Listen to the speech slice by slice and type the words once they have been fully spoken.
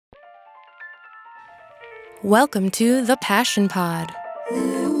Welcome to The Passion Pod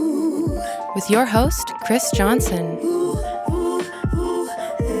with your host, Chris Johnson.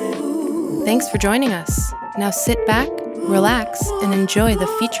 Thanks for joining us. Now sit back, relax, and enjoy the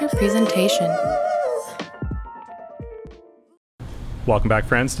feature presentation. Welcome back,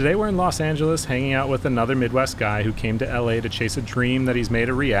 friends. Today we're in Los Angeles hanging out with another Midwest guy who came to LA to chase a dream that he's made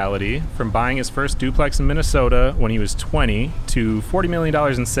a reality. From buying his first duplex in Minnesota when he was 20 to $40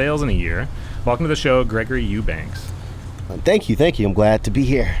 million in sales in a year. Welcome to the show, Gregory Eubanks. Thank you. I'm glad to be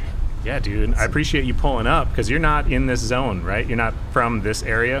here. Yeah, dude. I appreciate you pulling up because you're not in this zone, right? You're not from this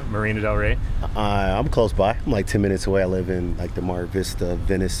area, Marina del Rey? I'm close by. I'm like 10 minutes away. I live in like the Mar Vista,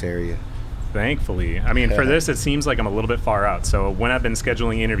 Venice area. Thankfully. I mean, for this, it seems like I'm a little bit far out. So when I've been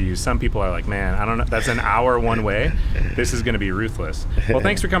scheduling interviews, some people are like, man, I don't know, that's an hour one way. This is going to be ruthless. Well,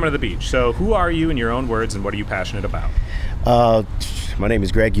 thanks for coming to the beach. So who are you in your own words, and what are you passionate about? My name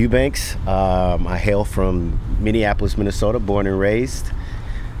is Greg Eubanks. I hail from Minneapolis, Minnesota, born and raised.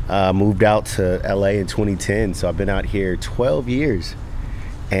 Moved out to LA in 2010, so I've been out here 12 years.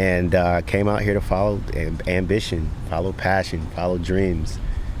 And came out here to follow ambition, follow passion, follow dreams.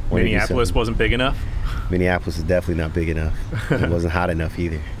 Minneapolis wasn't big enough? Minneapolis is definitely not big enough. It wasn't hot enough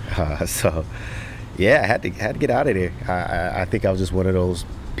either. So, yeah, I had to get out of there. I think I was just one of those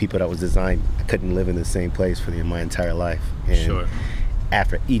people that was designed. I couldn't live in the same place for my entire life. And sure.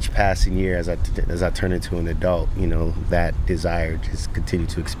 After each passing year, as I turn into an adult, you know, that desire just continued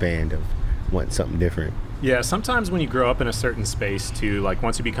to expand of wanting something different. Yeah, sometimes when you grow up in a certain space too, like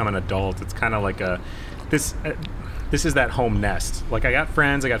once you become an adult, it's kind of like this is that home nest. Like I got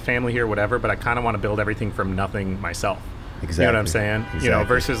friends, I got family here, whatever, but I kind of want to build everything from nothing myself. Exactly. You know what I'm saying? Exactly. You know,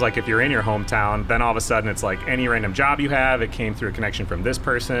 versus like if you're in your hometown, then all of a sudden it's like any random job you have, it came through a connection from this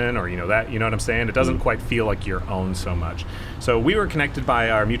person or, you know, that, you know what I'm saying? It doesn't quite feel like your own so much. So we were connected by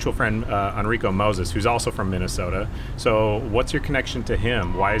our mutual friend, Enrico Moses, who's also from Minnesota. So what's your connection to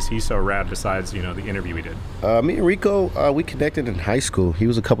him? Why is he so rad besides, you know, the interview we did? Me and Rico, we connected in high school. He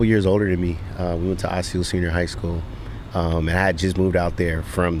was a couple years older than me. We went to Osceola Senior High School. And I had just moved out there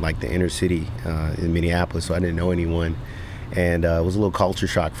from like the inner city in Minneapolis, so I didn't know anyone. And it was a little culture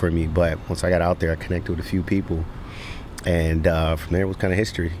shock for me, but once I got out there, I connected with a few people. And from there, it was kind of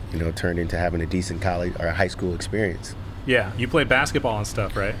history. You know, it turned into having a decent college or high school experience. Yeah, you played basketball and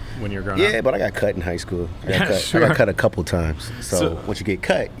stuff, right, when you were growing up? Yeah, but I got cut in high school. Sure. I got cut a couple times. So once you get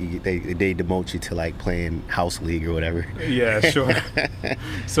cut, they demote you to like playing house league or whatever. Yeah, sure.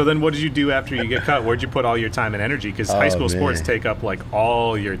 So then what did you do after you get cut? Where'd you put all your time and energy? Because high school sports take up like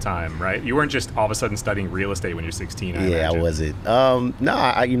all your time, right? You weren't just all of a sudden studying real estate when you're 16, I imagine. I wasn't. No,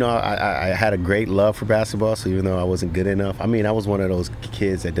 I had a great love for basketball, so even though I wasn't good enough, I mean, I was one of those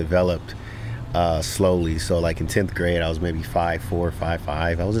kids that developed slowly. So like in 10th grade, I was maybe 5'4", 5'5".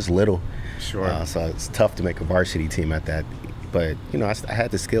 I was just little. Sure. So it's tough to make a varsity team at that. But, you know, I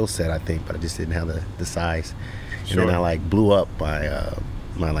had the skill set, I think, but I just didn't have the size. Sure. And then I like blew up by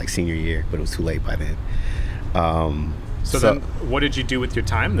my like senior year, but it was too late by then. So then what did you do with your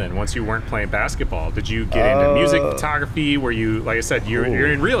time then once you weren't playing basketball? Did you get into music, photography? Were you, like I said, you're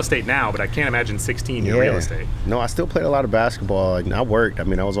in real estate now, but I can't imagine 16 you're real estate. No, I still played a lot of basketball. And I worked. I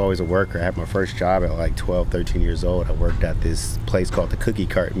mean, I was always a worker. I had my first job at like 12, 13 years old. I worked at this place called the Cookie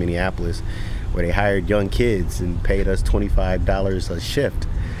Cart in Minneapolis where they hired young kids and paid us $25 a shift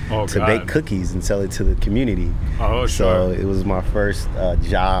to bake cookies and sell it to the community. Oh, sure. So it was my first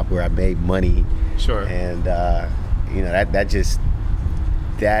job where I made money. Sure. And you know,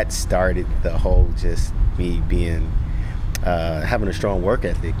 that started the whole just me being having a strong work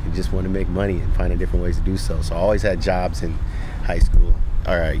ethic and just want to make money and finding different ways to do so. So I always had jobs in high school.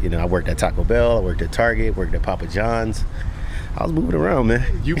 All right, you know, I worked at Taco Bell, I worked at Target, worked at Papa John's. I was moving around,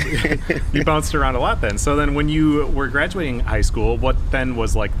 man. You bounced around a lot then. So then when you were graduating high school, what then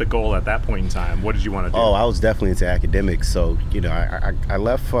was like the goal at that point in time? What did you want to do? Oh, I was definitely into academics. So, you know, I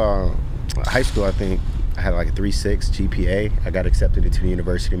left high school, I think. I had like a 3.6 GPA. I got accepted into the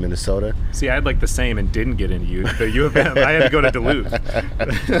University of Minnesota. See, I had like the same and didn't get into the U of M. I had to go to Duluth.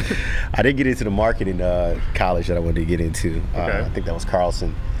 I didn't get into the marketing college that I wanted to get into. Okay. I think that was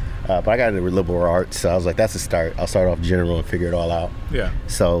Carlson. But I got into liberal arts, so I was like, that's a start. I'll start off general and figure it all out. Yeah.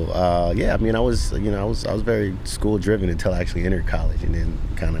 So, yeah, I mean, I was very school driven until I actually entered college and then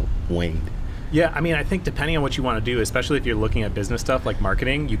kind of waned. Yeah, I mean, I think depending on what you want to do, especially if you're looking at business stuff like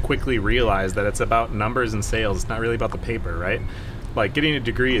marketing, you quickly realize that it's about numbers and sales. It's not really about the paper, right? like getting a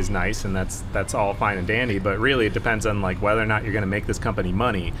degree is nice, and that's all fine and dandy, but really it depends on like whether or not you're going to make this company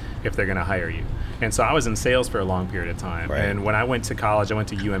money if they're going to hire you. And so I was in sales for a long period of time. Right. And when I went to college, I went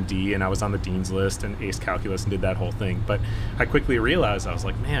to UMD, and I was on the dean's list and aced calculus and did that whole thing. But I quickly realized, I was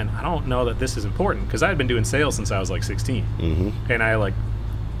like, man, I don't know that this is important, because I had been doing sales since I was like 16. And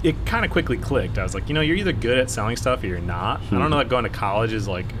it kind of quickly clicked. I was like, you're either good at selling stuff or you're not. I don't know that going to college is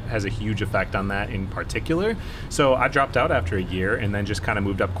has a huge effect on that in particular. So I dropped out after a year and then just kind of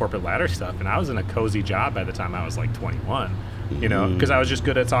moved up corporate ladder stuff. And I was in a cozy job by the time I was like 21, because I was just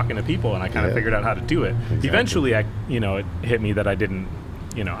good at talking to people, and I kind of figured out how to do it. Exactly. Eventually, it hit me that I didn't,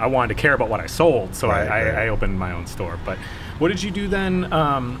 I wanted to care about what I sold. So I opened my own store. But what did you do then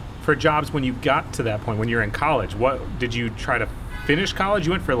for jobs when you got to that point, when you were in college? What did you try to finish college?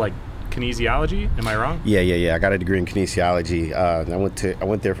 You went for like kinesiology, am I wrong? Yeah. I got a degree in kinesiology. I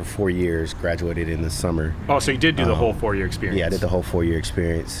went there for 4 years, graduated in the summer. Oh, so you did do the whole 4-year experience? Yeah, I did the whole 4-year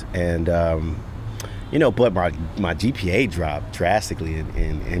experience, and but my GPA dropped drastically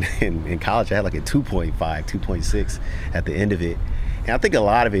in college. I had like a 2.5, 2.6 at the end of it, and I think a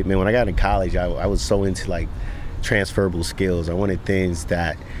lot of it, man, when I got in college, I was so into like transferable skills. I wanted things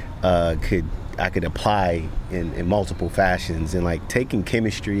that I could apply in multiple fashions, and like taking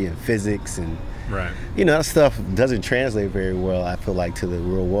chemistry and physics and that stuff doesn't translate very well, I feel like, to the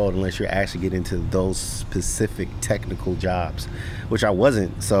real world unless you're actually getting into those specific technical jobs, which I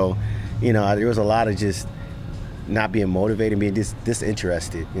wasn't. So there was a lot of just not being motivated, being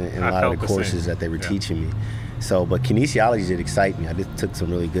disinterested in a lot of the courses that they were teaching me. So, but kinesiology did excite me. I took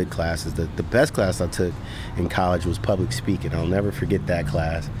some really good classes. The best class I took in college was public speaking. I'll never forget that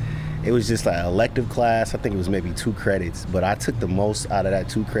class. It was just like an elective class. I think it was maybe 2 credits, but I took the most out of that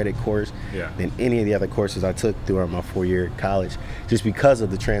 2-credit course than any of the other courses I took throughout my 4-year college, just because of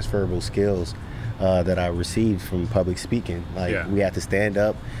the transferable skills that I received from public speaking. We had to stand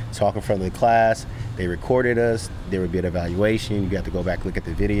up, talk in front of the class. They recorded us. There would be an evaluation. You got to go back, look at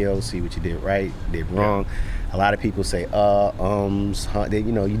the video, see what you did right, did wrong. A lot of people say you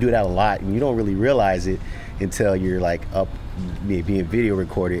do that a lot, and you don't really realize it until you're like up being video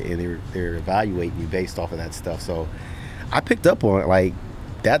recorded, and they're evaluating you based off of that stuff. So I picked up on it.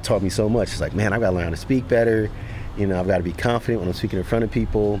 That taught me so much. It's like, man, I've got to learn how to speak better. I've got to be confident when I'm speaking in front of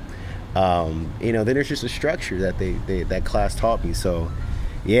people. Then there's just a structure that that class taught me. So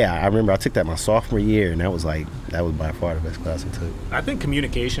yeah, I remember I took that my sophomore year, and that was by far the best class I took. I think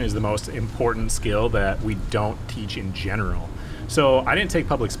communication is the most important skill that we don't teach in general. So I didn't take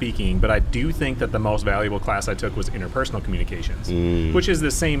public speaking, but I do think that the most valuable class I took was interpersonal communications, which is the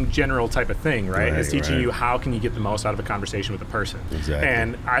same general type of thing, right? It's teaching you how can you get the most out of a conversation with a person. Exactly.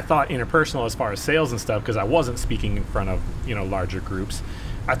 And I thought interpersonal as far as sales and stuff, because I wasn't speaking in front of larger groups,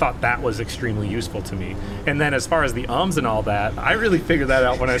 I thought that was extremely useful to me. And then as far as the ums and all that, I really figured that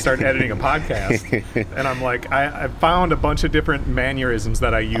out when I started editing a podcast. And I'm like, I found a bunch of different mannerisms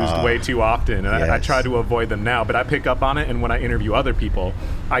that I used way too often. And I try to avoid them now, but I pick up on it. And when I interview other people,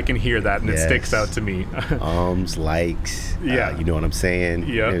 I can hear that, and it sticks out to me. Likes, you know what I'm saying?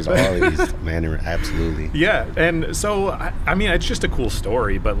 Yeah. There's all of these mannerisms, absolutely. Yeah, and so, I mean, it's just a cool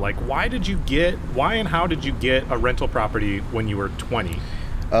story, but like, why and how did you get a rental property when you were 20?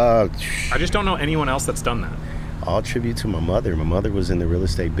 I just don't know anyone else that's done that. All tribute to my mother. My mother was in the real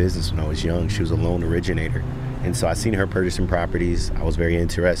estate business when I was young. She was a loan originator. And so I seen her purchasing properties. I was very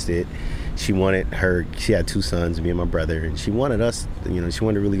interested. She had 2 sons, me and my brother, and she wanted us, she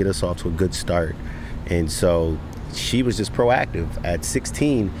wanted to really get us off to a good start. And so she was just proactive. At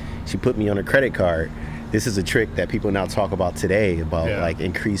 16, she put me on her credit card. This is a trick that people now talk about today about like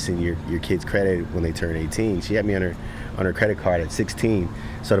increasing your kids' credit when they turn 18. She had me on her credit card at 16.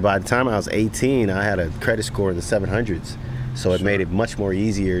 So by the time I was 18, I had a credit score in the 700s. So it made it much more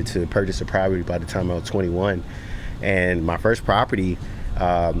easier to purchase a property by the time I was 21. And my first property,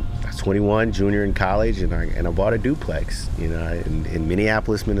 I was 21, junior in college, and I bought a duplex, in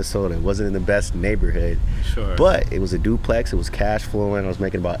Minneapolis, Minnesota. It wasn't in the best neighborhood, but it was a duplex. It was cash flowing. I was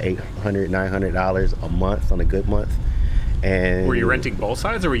making about $800, $900 a month on a good month. And were you renting both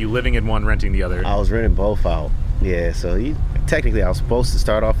sides, or were you living in one, renting the other? I was renting both out. Yeah, so technically I was supposed to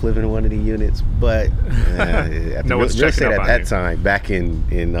start off living in one of the units, but no one's checking up on at that time, back in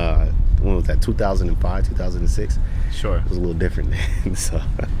when was that, 2005, 2006? Sure. It was a little different then.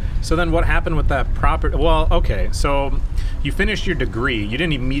 So then what happened with that property? Well, okay, so you finished your degree. You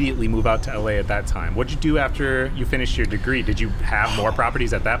didn't immediately move out to LA at that time. What did you do after you finished your degree? Did you have more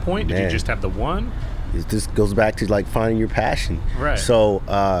properties at that point? Did you just have the one? it just goes back to like finding your passion. Right. So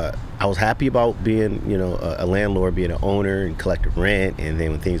I was happy about being, you know, a landlord, being an owner and collecting rent. And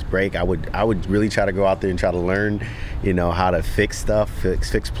then when things break, I would really try to go out there and try to learn, you know, how to fix stuff,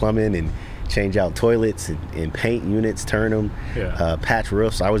 fix plumbing and change out toilets and paint units, turn them, patch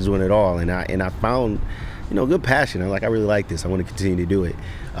roofs. I was doing it all, and I found, you know, good passion. I'm like, I really like this. I want to continue to do it.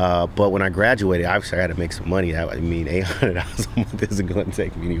 But when I graduated, obviously I had to make some money. I mean, $800 a month isn't going to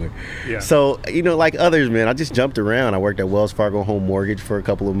take me anywhere. Yeah. So, you know, like others, man, I just jumped around. I worked at Wells Fargo Home Mortgage for a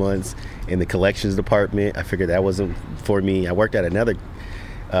couple of months in the collections department. I figured that wasn't for me. I worked at another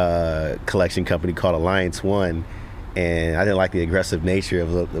collection company called Alliance One, and I didn't like the aggressive nature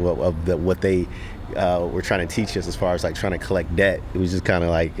of what they were trying to teach us as far as like trying to collect debt. It was just kind of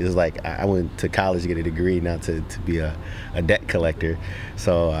like, it was like I went to college to get a degree, not to be a debt collector.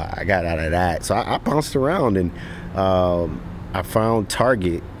 So I got out of that. So I bounced around, and I found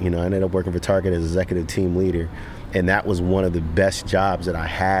Target. You know, I ended up working for Target as executive team leader. And that was one of the best jobs that I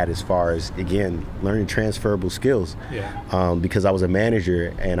had as far as, again, learning transferable skills. Yeah. Because I was a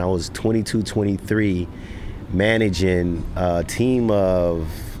manager, and I was 22, 23, managing a team of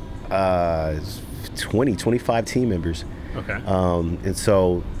 25 team members. Okay. And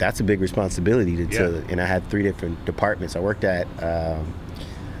so that's a big responsibility and I had 3 different departments. I worked at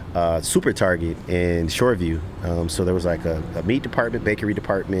Super Target in Shoreview. So there was like a meat department, bakery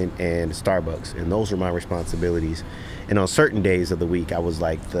department, and Starbucks, and those were my responsibilities. And on certain days of the week, I was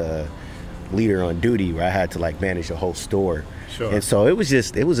like the leader on duty, where I had to like manage the whole store. Sure. And so it was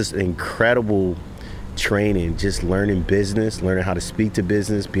just incredible training, just learning business, learning how to speak to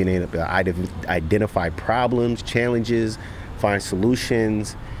business, being able to identify problems, challenges, find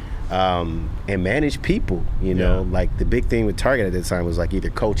solutions, and manage people. You know, like the big thing with Target at that time was like either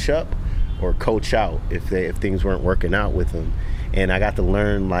coach up or coach out if things weren't working out with them. And I got to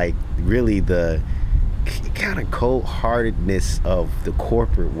learn like really the kind of cold-heartedness of the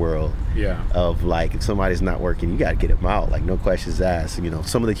corporate world. Yeah. Of like, if somebody's not working, you got to get them out, like no questions asked. You know,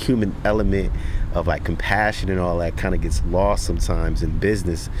 some of the human element of like compassion and all that kind of gets lost sometimes in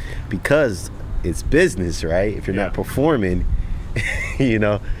business, because it's business, right? If you're not performing, you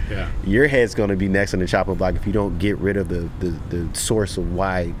know, your head's going to be next on the chopping block if you don't get rid of the source of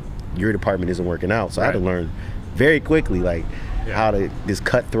why your department isn't working out. So I had to learn very quickly like how to this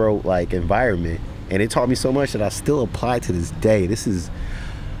cutthroat like environment. And it taught me so much that I still apply to this day. This is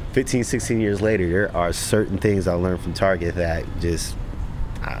 15, 16 years later. There are certain things I learned from Target that just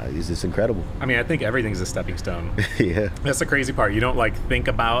is just incredible. I mean, I think everything's a stepping stone. Yeah. That's the crazy part. You don't like think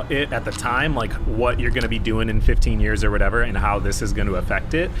about it at the time, like what you're going to be doing in 15 years or whatever, and how this is going to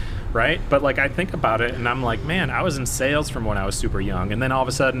affect it, right? But like I think about it, and I'm like, man, I was in sales from when I was super young, and then all of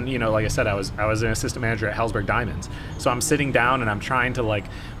a sudden, you know, like I said, I was an assistant manager at Hellsberg Diamonds. So I'm sitting down and I'm trying to like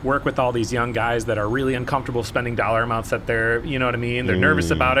work with all these young guys that are really uncomfortable spending dollar amounts that they're, you know what I mean? They're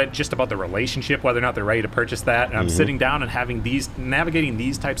nervous about it, just about the relationship, whether or not they're ready to purchase that. And I'm sitting down and having navigating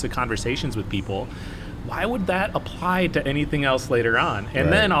these types of conversations with people. Why would that apply to anything else later on?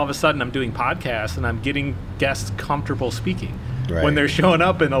 And then all of a sudden I'm doing podcasts and I'm getting guests comfortable speaking. When they're showing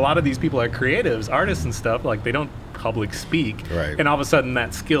up, and a lot of these people are creatives, artists and stuff, like they don't public speak. And all of a sudden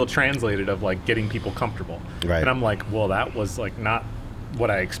that skill translated of like getting people comfortable. And I'm like, well, that was like not what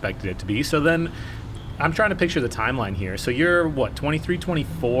I expected it to be. So then I'm trying to picture the timeline here. So you're what, 23,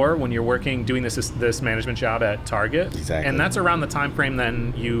 24 when you're doing this management job at Target? Exactly. And that's around the time frame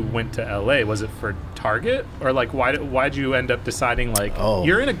then you went to LA. Was it for Target, or like why'd you end up deciding like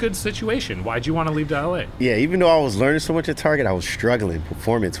you're in a good situation? Why'd you want to leave to LA? Yeah, even though I was learning so much at Target, I was struggling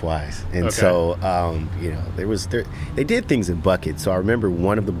performance-wise, and so you know, they did things in buckets. So I remember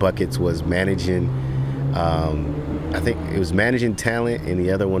one of the buckets was managing. I think it was managing talent, and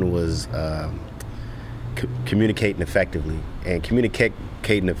the other one was communicating effectively. And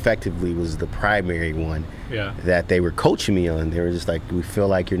communicating effectively was the primary one that they were coaching me on. They were just like, we feel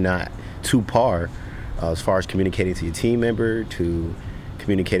like you're not too par as far as communicating to your team member, to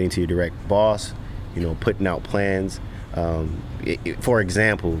communicating to your direct boss, you know, putting out plans. For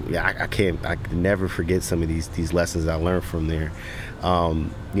example, I can never forget some of these lessons I learned from there.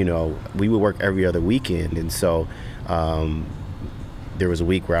 You know, we would work every other weekend, and so there was a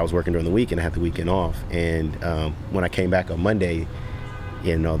week where I was working during the week and I had the weekend off. And when I came back on Monday,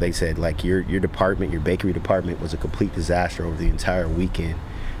 you know, they said like your department, your bakery department was a complete disaster over the entire weekend.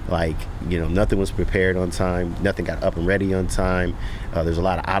 Like, you know, nothing was prepared on time, nothing got up and ready on time. There's a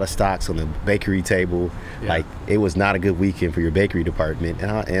lot of out of stocks on the bakery table. Like, it was not a good weekend for your bakery department.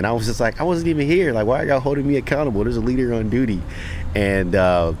 And I was just like, I wasn't even here. Like, why are y'all holding me accountable? There's a leader on duty. And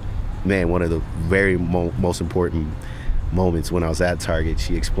man, one of the very most important moments when I was at Target,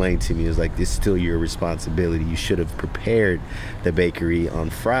 she explained to me, it was like, this is still your responsibility. You should have prepared the bakery on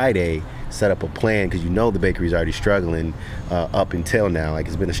Friday, set up a plan, because you know the bakery's already struggling up until now. Like,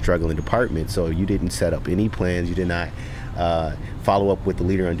 it's been a struggling department, so you didn't set up any plans. You did not follow up with the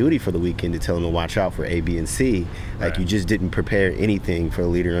leader on duty for the weekend to tell him to watch out for A, B, and C. Like, you just didn't prepare anything for the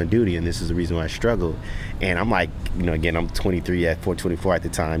leader on duty, and this is the reason why I struggled. And I'm like, you know, again, I'm 23 at 424 at the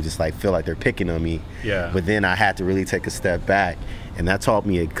time, just like feel like they're picking on me. Yeah. But then I had to really take a step back, and that taught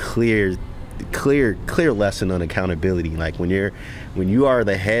me a clear lesson on accountability. Like, when you are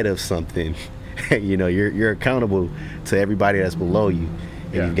the head of something, you know, you're accountable to everybody that's below you,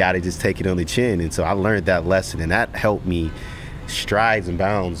 and you've got to just take it on the chin. And so I learned that lesson, and that helped me leaps and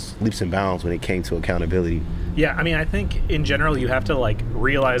bounds when it came to accountability. Yeah, I mean, I think in general you have to like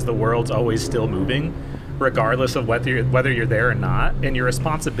realize the world's always still moving, regardless of whether you're there or not, and your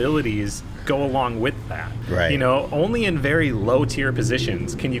responsibilities go along with that. Right. You know, only in very low tier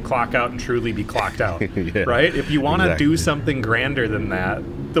positions can you clock out and truly be clocked out. Right? If you want to do something grander than that,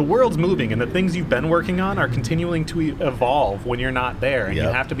 the world's moving, and the things you've been working on are continuing to evolve when you're not there, and you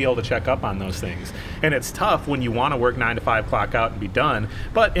have to be able to check up on those things. And it's tough when you want to work 9 to 5, clock out, and be done.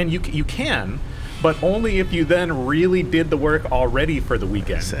 And you can. But only if you then really did the work already for the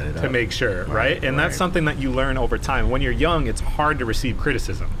weekend to make sure, right? And that's something that you learn over time. When you're young, it's hard to receive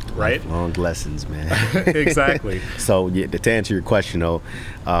criticism, right? Long lessons, man. Exactly. So to answer your question, though,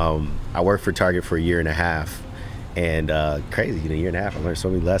 I worked for Target for a year and a half. And crazy, a year and a half, I learned so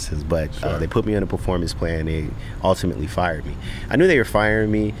many lessons, but they put me on a performance plan. They ultimately fired me. I knew they were firing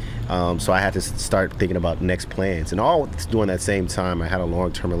me, so I had to start thinking about next plans. And all during that same time, I had a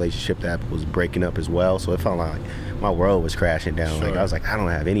long-term relationship that was breaking up as well, so it felt like my world was crashing down. Like, I was like, I don't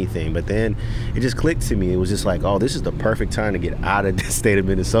have anything. But then it just clicked to me. It was just like, oh, this is the perfect time to get out of the state of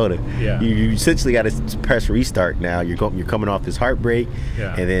Minnesota. You essentially got to press restart now. You're coming off this heartbreak,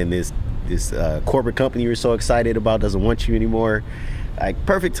 and then this corporate company you were so excited about doesn't want you anymore. Like,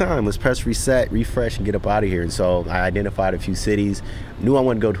 perfect time. Let's press reset, refresh, and get up out of here. And so I identified a few cities. Knew I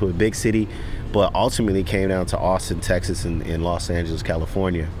wanted to go to a big city, but ultimately came down to Austin, Texas, and Los Angeles,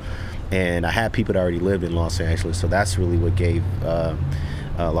 California. And I had people that already lived in Los Angeles, so that's really what gave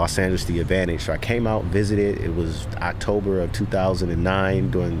Los Angeles the advantage. So I came out, visited. It was October of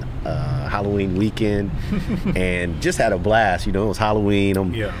 2009 during Halloween weekend, and just had a blast. You know, it was Halloween.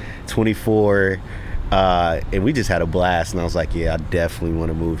 I'm 24, and we just had a blast. And I was like, yeah, I definitely want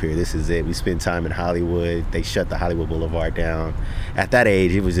to move here. This is it. We spent time in Hollywood. They shut the Hollywood Boulevard down. At that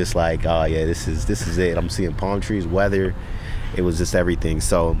age, it was just like, oh yeah, this is it. I'm seeing palm trees, weather. It was just everything.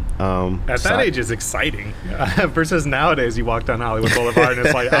 So at that age, it's exciting versus nowadays. You walk down Hollywood Boulevard and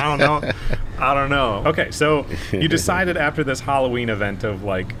it's like, I don't know. Okay, so you decided after this Halloween event of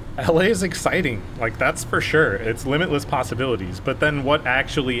like, LA is exciting. Like, that's for sure. It's limitless possibilities. But then what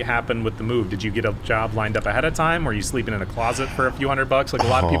actually happened with the move? Did you get a job lined up ahead of time? Were you sleeping in a closet for a few $100 like a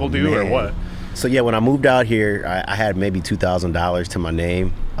lot of people do, or what? So yeah, when I moved out here, I had maybe $2,000 to my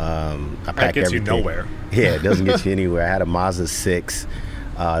name. I packed that gets everything. You nowhere. Yeah, it doesn't get you anywhere. I had a Mazda 6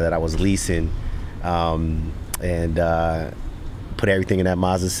 that I was leasing, and put everything in that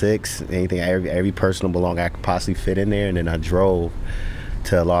Mazda 6. Every personal belonging I could possibly fit in there, and then I drove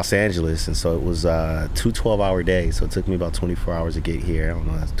to Los Angeles, and so it was 2 12-hour days. So it took me about 24 hours to get here. I don't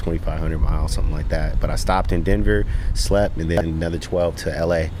know, that's 2,500 miles, something like that. But I stopped in Denver, slept, and then another 12 to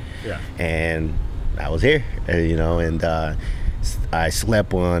LA. And I was here, and I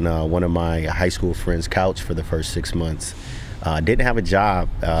slept on one of my high school friends' couch for the first 6 months. Didn't have a job.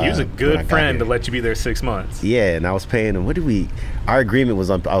 He was a good friend to let you be there 6 months. Yeah, and I was paying him. Our agreement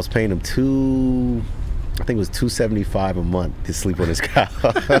was I was paying him I think it was $275 a month to sleep on his couch.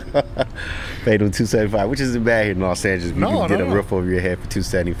 Paid him $275, which isn't bad here in Los Angeles. If you can get a roof over your head for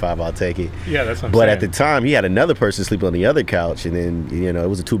 $275, I'll take it. Yeah, that's what I'm saying. But at the time, he had another person sleep on the other couch, and then it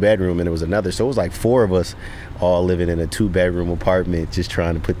was a 2-bedroom, and it was another. So it was like 4 of us all living in a 2-bedroom apartment, just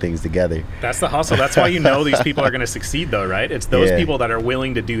trying to put things together. That's the hustle. That's why these people are going to succeed, though, right? It's those people that are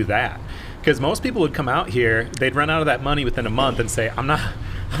willing to do that. Because most people would come out here, they'd run out of that money within a month and say, I'm not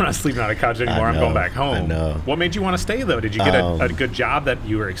sleeping on a couch anymore. I'm going back home. I know. What made you want to stay, though? Did you get a good job that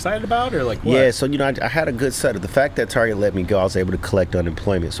you were excited about, or like what? Yeah, so I had a good setup. The fact that Target let me go, I was able to collect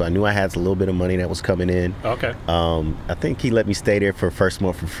unemployment, so I knew I had a little bit of money that was coming in. Okay. I think he let me stay there for the first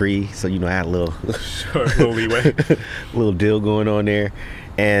month for free, so I had a little little leeway, little deal going on there.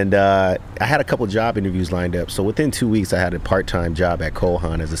 And I had a couple job interviews lined up. So within 2 weeks, I had a part-time job at Cole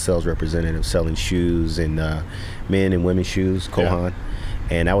Haan as a sales representative, selling shoes and men and women's shoes, Cole Haan.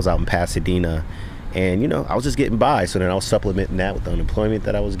 And I was out in Pasadena. And, I was just getting by. So then I was supplementing that with the unemployment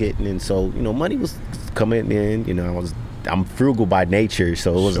that I was getting. And so, money was coming in. I was I'm frugal by nature,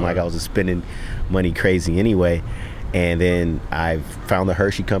 so it wasn't like I was just spending money crazy anyway. And then I found the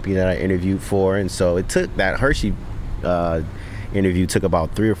Hershey company that I interviewed for, and so it took that Hershey interview took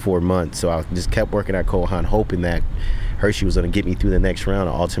about 3 or 4 months. So I just kept working at Cole Haan, hoping that Hershey was going to get me through the next round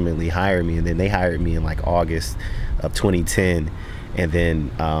and ultimately hire me. And then they hired me in like August of 2010, and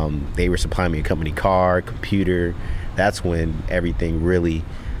then they were supplying me a company car, computer. That's when everything really.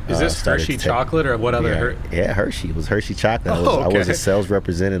 Is this Hershey chocolate or what other? Yeah, Hershey. It was Hershey chocolate. I was a sales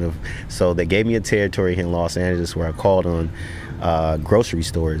representative. So they gave me a territory here in Los Angeles where I called on grocery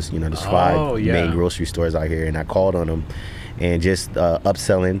stores. There's 5 main grocery stores out here, and I called on them and just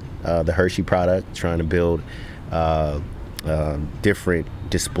upselling the Hershey product, trying to build different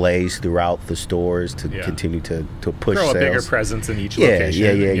displays throughout the stores to continue to push grow sales. A bigger presence in each location.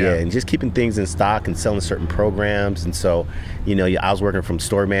 Yeah, and just keeping things in stock and selling certain programs. And so, I was working from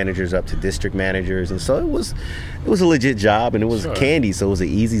store managers up to district managers, and so it was a legit job, and it was candy, so it was an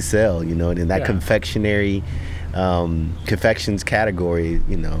easy sell. And in that confectionery confections category,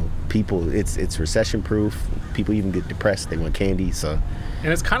 people, it's recession proof. People even get depressed, they want candy. So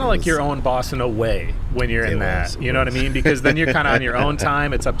and it's kind of like your own boss in a way when you're in that. You know what I mean? Because then you're kind of on your own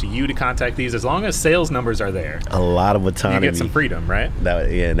time. It's up to you to contact these, as long as sales numbers are there. A lot of autonomy. You get some freedom, right?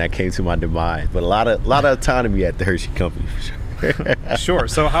 And that came to my demise. But a lot of autonomy at the Hershey company for sure. Sure.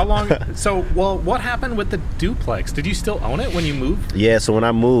 So how long? What happened with the duplex? Did you still own it when you moved? Yeah. So when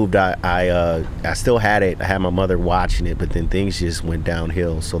I moved, I still had it. I had my mother watching it, but then things just went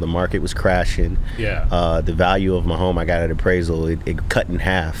downhill. So the market was crashing. Yeah. The value of my home, I got an appraisal. It cut in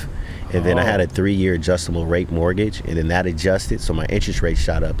half. And then I had a 3-year adjustable rate mortgage, and then that adjusted, so my interest rate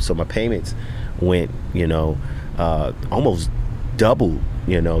shot up. So my payments went, almost doubled,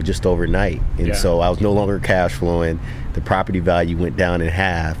 just overnight. And so I was no longer cash flowing. The property value went down in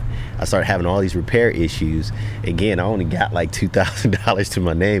half. I started having all these repair issues. Again, I only got like $2,000 to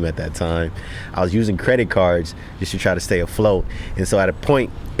my name at that time. I was using credit cards just to try to stay afloat. And so at a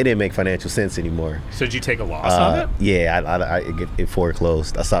point, it didn't make financial sense anymore. So did you take a loss on it? Yeah, it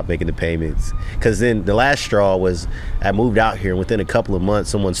foreclosed. I stopped making the payments. Because then the last straw was I moved out here, and within a couple of months,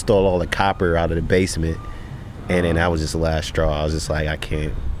 someone stole all the copper out of the basement. And then that was just the last straw. I was just like,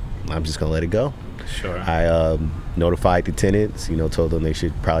 I'm just going to let it go. Sure. I notified the tenants, told them they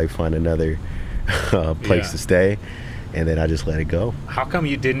should probably find another place to stay, and then I just let it go. How come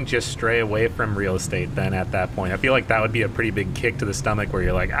you didn't just stray away from real estate then at that point? I feel like that would be a pretty big kick to the stomach where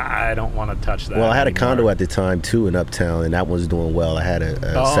you're like, I don't want to touch that. Well, I had a condo at the time too in Uptown, and that was doing well. I had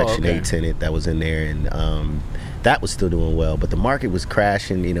a Section 8 tenant that was in there, and that was still doing well, but the market was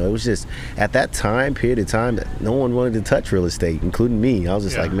crashing. It was just at that period of time that no one wanted to touch real estate, including me. I was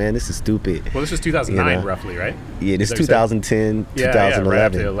just like, man, this is stupid. Well, this was 2009 roughly, right? Yeah, this is 2010,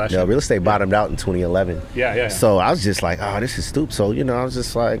 2011. Right, real estate bottomed out in 2011. Yeah. So I was just like, oh, this is stupid. So, I was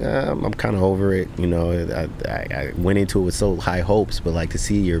just like, I'm kind of over it. I went into it with so high hopes, but like to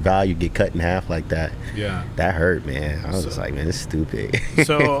see your value get cut in half like that, that hurt, man. I was just like, man, this is stupid.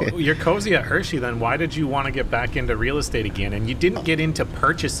 So you're cozy at Hershey then. Why did you want to get back into real estate again? And you didn't get into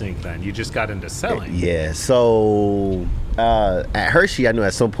purchasing then, you just got into selling. Yeah, so at Hershey, I knew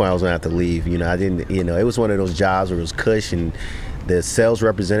at some point I was gonna have to leave. I didn't, it was one of those jobs where it was cush, and the sales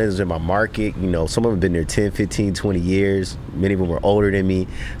representatives in my market, some of them been there 10, 15, 20 years. Many of them were older than me.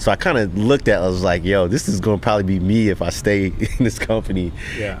 So I kind of looked at it, I was like, yo, this is gonna probably be me if I stay in this company.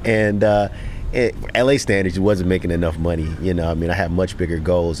 And LA standards, it wasn't making enough money. I had much bigger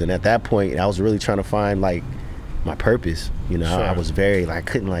goals, and at that point I was really trying to find like my purpose. I was very I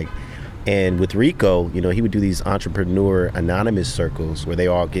couldn't and with Rico, he would do these entrepreneur anonymous circles where they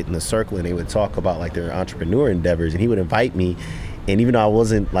all get in a circle and they would talk about like their entrepreneur endeavors, and he would invite me, and even though I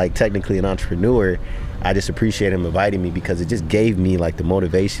wasn't like technically an entrepreneur, I just appreciate him inviting me because it just gave me like the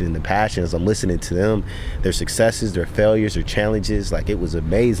motivation and the passion as I'm listening to them, their successes, their failures, their challenges. Like, it was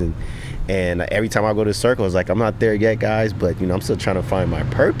amazing. And every time I go to the circle, it's like, I'm not there yet, guys, but I'm still trying to find my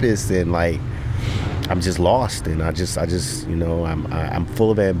purpose, and like I'm just lost, and I just I'm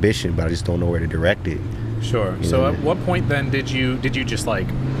full of ambition, but I just don't know where to direct it. Sure. So at what point then did you just like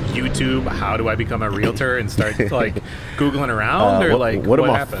YouTube, how do I become a realtor, and start like Googling around, or what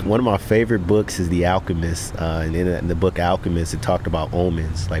happened? One of my favorite books is The Alchemist, and in the book Alchemist, it talked about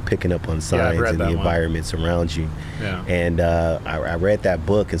omens, like picking up on signs in the environments around you. And I read that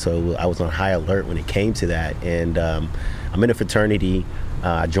book, and so I was on high alert when it came to that. And I'm in a fraternity.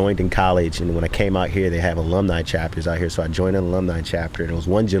 I joined in college, and when I came out here, they have alumni chapters out here, so I joined an alumni chapter, and there was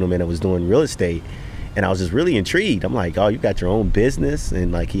one gentleman that was doing real estate, and I was just really intrigued. I'm like, oh, you got your own business?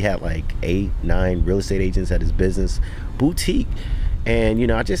 And like, he had like 8, 9 real estate agents at his business boutique. And, you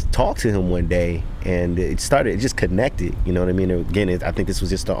know, I just talked to him one day, and it just connected, you know what I mean? Again, I think this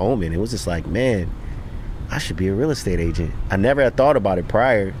was just the omen. It was just like, man, I should be a real estate agent. I never had thought about it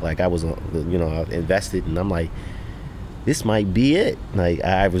prior. Like, I was, you know, invested, and I'm like, this might be it. Like,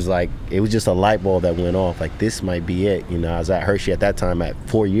 I was like, it was just a light bulb that went off. Like, this might be it. You know, I was at Hershey at that time at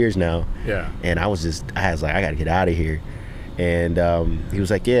 4 years now. Yeah. And I was like, I got to get out of here. And he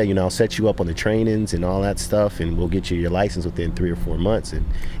was like, yeah, you know, I'll set you up on the trainings and all that stuff, and we'll get you your license within 3 or 4 months. And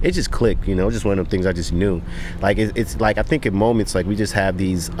it just clicked, you know, just one of the things I just knew. Like, it's like, I think in moments, like, we just have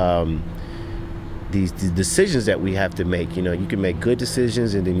these decisions that we have to make. You know, you can make good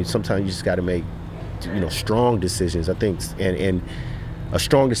decisions, and then sometimes you just got to make, you know, strong decisions. I think, and a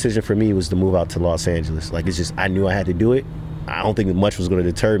strong decision for me was to move out to Los Angeles. Like, it's just, I knew I had to do it. I don't think much was going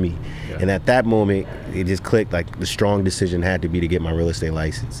to deter me. Yeah. And at that moment, it just clicked. Like, the strong decision had to be to get my real estate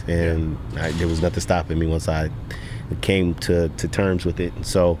license. And there was nothing stopping me once I came to terms with it. And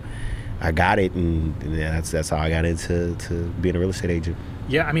so I got it, and that's how I got into being a real estate agent.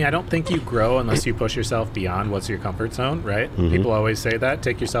 Yeah, I mean, I don't think you grow unless you push yourself beyond what's your comfort zone, right? Mm-hmm. People always say that.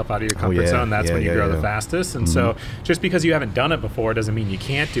 Take yourself out of your comfort zone. That's when you grow the fastest. And so just because you haven't done it before doesn't mean you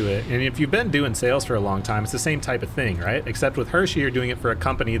can't do it. And if you've been doing sales for a long time, it's the same type of thing, right? Except with Hershey, you're doing it for a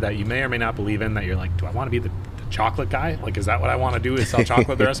company that you may or may not believe in, that you're like, do I want to be the chocolate guy? Like, is that what I want to do, is sell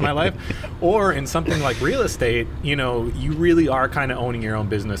chocolate the rest of my life? Or in something like real estate, you know, you really are kind of owning your own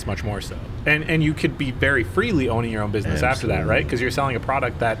business much more so. And you could be very freely owning your own business after that, right? Because you're selling a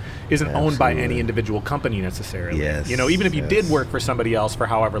product that isn't owned by any individual company necessarily. Yes. You know, even if you did work for somebody else for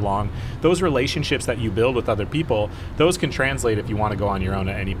however long, those relationships that you build with other people, those can translate if you want to go on your own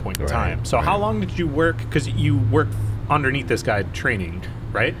at any point in time. So how long did you work? Because you worked underneath this guy training,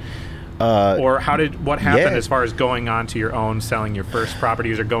 right? Or what happened as far as going on to your own, selling your first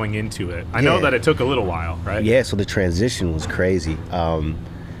properties, or going into it? I know that it took a little while, right? Yeah, so the transition was crazy.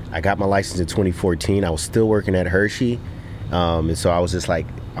 I got my license in 2014. I was still working at Hershey. And so I was just like,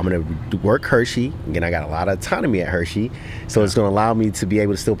 I'm going to work Hershey. Again, I got a lot of autonomy at Hershey. So it's going to allow me to be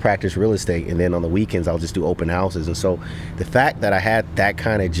able to still practice real estate. And then on the weekends, I'll just do open houses. And so the fact that I had that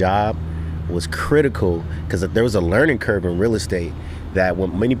kind of job was critical, because there was a learning curve in real estate. That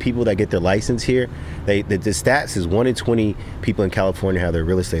when many people that get their license here, the stats is 1 in 20 people in California have their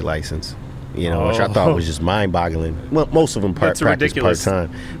real estate license. You know, which I thought was just mind-boggling. Well, most of them practice part-time,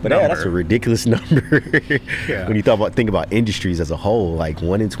 but yeah, that's a ridiculous number. When you think about industries as a whole, like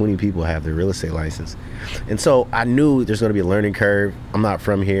 1 in 20 people have their real estate license. And so I knew there's going to be a learning curve. I'm not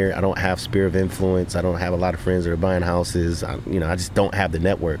from here. I don't have sphere of influence. I don't have a lot of friends that are buying houses. I just don't have the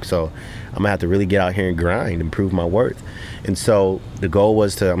network. So I'm gonna have to really get out here and grind and prove my worth. And so the goal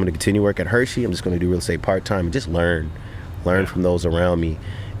was I'm gonna continue work at Hershey. I'm just gonna do real estate part-time and just learn from those around me.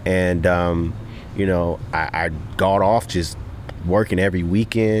 And I got off just working every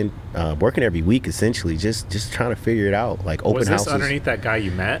weekend, working every week, essentially, just trying to figure it out. Like open houses. Was this underneath that guy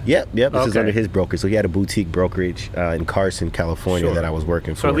you met? Yep. This is under his broker. So he had a boutique brokerage in Carson, California that I was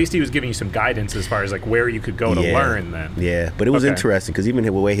working for. So at least he was giving you some guidance as far as like where you could go to learn then. Yeah, but it was interesting because even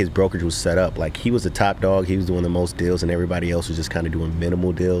the way his brokerage was set up, like he was the top dog, he was doing the most deals, and everybody else was just kind of doing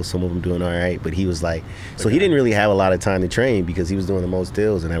minimal deals. Some of them doing all right, but he was like, so he didn't really have a lot of time to train because he was doing the most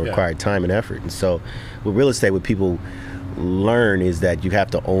deals, and that required time and effort. And so with real estate, what people learn is that you have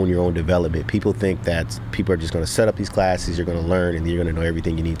to own your own development. People think that people are just going to set up these classes, you're going to learn, and you're going to know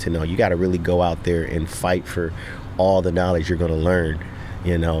everything you need to know. You got to really go out there and fight for all the knowledge you're going to learn,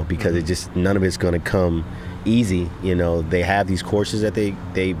 because it just, none of it's going to come easy. They have these courses that they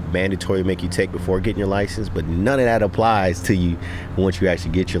mandatorily make you take before getting your license, but none of that applies to you once you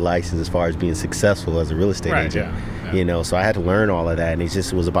actually get your license as far as being successful as a real estate agent. So I had to learn all of that, and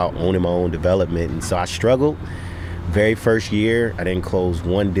it was about owning my own development. And so I struggled. Very first year, I didn't close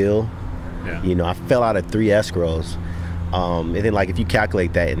one deal. I fell out of 3 escrows. And then, like, if you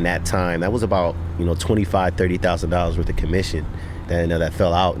calculate that in that time, that was about, $25,000, $30,000 worth of commission that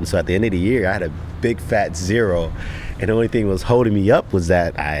fell out. And so at the end of the year, I had a big fat zero. And the only thing that was holding me up was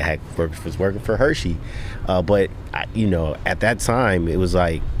that I was working for Hershey. But at that time, it was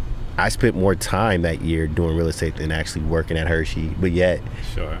like, I spent more time that year doing real estate than actually working at Hershey, but yet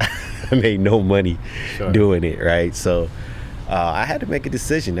I made no money doing it, right? So I had to make a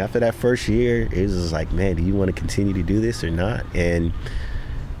decision. After that first year, it was just like, man, do you want to continue to do this or not? And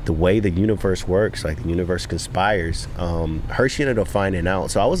the way the universe works, like the universe conspires, Hershey ended up finding out.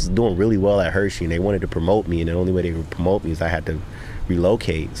 So I was doing really well at Hershey, and they wanted to promote me, and the only way they would promote me is I had to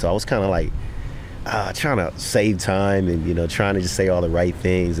relocate. So I was kind of like, trying to save time and trying to just say all the right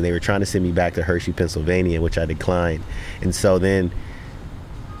things, and they were trying to send me back to Hershey, Pennsylvania, which I declined. And so then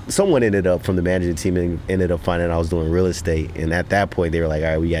someone ended up from the management team and ended up finding I was doing real estate, and at that point they were like, all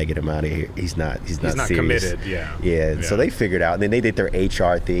right, we gotta get him out of here. He's not serious. Committed. Yeah. So they figured out, and then they did their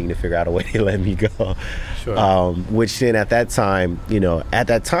HR thing to figure out a way to let me go. Sure. Which then at that time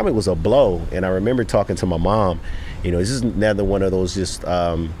it was a blow. And I remember talking to my mom. This is another one of those just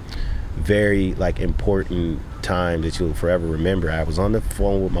very like important times that you'll forever remember. I was on the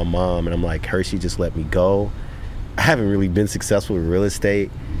phone with my mom, and I'm like, Hershey just let me go. I haven't really been successful with real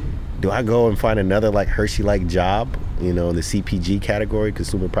estate. Do I go and find another like Hershey-like job, in the CPG category,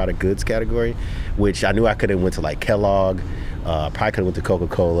 consumer product goods category, which I knew I could have went to like Kellogg, probably could have went to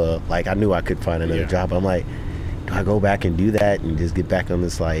Coca-Cola. Like I knew I could find another job. I'm like, do I go back and do that and just get back on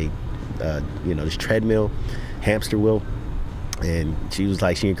this like, this treadmill, hamster wheel? And she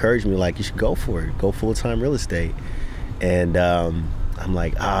encouraged me like, you should go for it, go full-time real estate. And I'm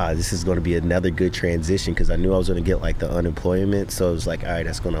like, this is going to be another good transition, because I knew I was going to get like the unemployment. So it was like, all right,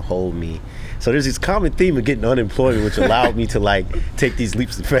 that's going to hold me. So there's this common theme of getting unemployment, which allowed me to like take these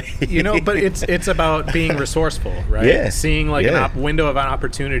leaps of faith. But it's about being resourceful, right? Yeah. Seeing like a window of an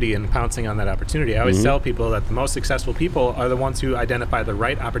opportunity and pouncing on that opportunity. I always tell people that the most successful people are the ones who identify the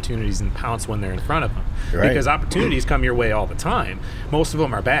right opportunities and pounce when they're in front of them. Right. Because opportunities come your way all the time. Most of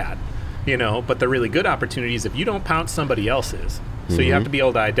them are bad, but the really good opportunities, if you don't pounce, somebody else is. So you have to be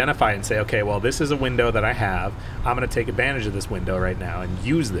able to identify and say, okay, well, this is a window that I have. I'm going to take advantage of this window right now and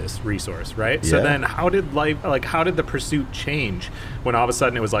use this resource, right? Yeah. So then how did the pursuit change when all of a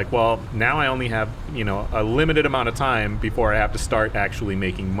sudden it was like, well, now I only have, a limited amount of time before I have to start actually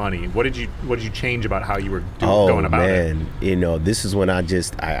making money? What did you change about how you were going about it? This is when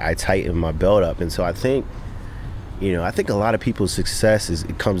I tightened my belt up. And so I think a lot of people's success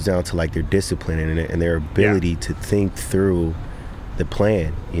it comes down to like their discipline and their ability to think through the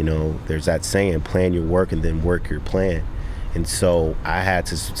plan. There's that saying, plan your work and then work your plan. And so I had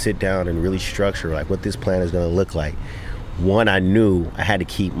to sit down and really structure like what this plan is going to look like. One, I knew I had to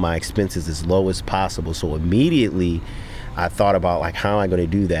keep my expenses as low as possible. So immediately I thought about like, how am I going to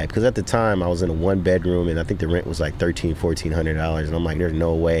do that? Because at the time I was in a 1-bedroom and I think the rent was like $1,400. And I'm like, there's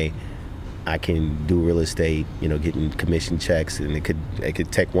no way I can do real estate, getting commission checks, and it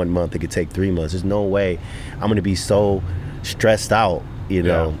could take 1 month, it could take 3 months. There's no way I'm going to be so stressed out,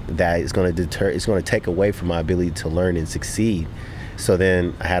 that it's going to take away from my ability to learn and succeed. So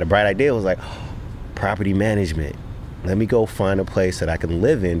then I had a bright idea. I was like, property management. Let me go find a place that I can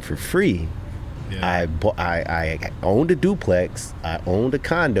live in for free. Yeah. I owned a duplex. I owned a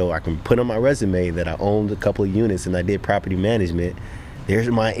condo. I can put on my resume that I owned a couple of units and I did property management. There's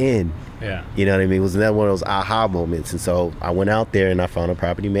my end. Yeah. You know what I mean? It was another one of those aha moments. And so I went out there and I found a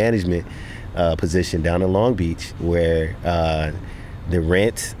property management position down in Long Beach where the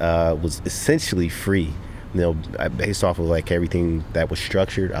rent was essentially free. Based off of like everything that was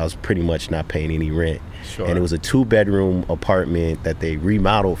structured, I was pretty much not paying any rent. Sure. And it was a 2-bedroom apartment that they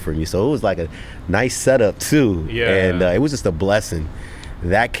remodeled for me. So it was like a nice setup too. Yeah. And it was just a blessing.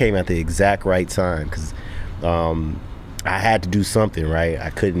 That came at the exact right time, because I had to do something, right? I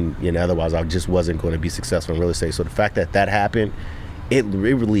couldn't, otherwise I just wasn't going to be successful in real estate. So the fact that happened, it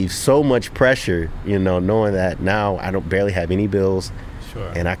relieved so much pressure, knowing that now I don't barely have any bills.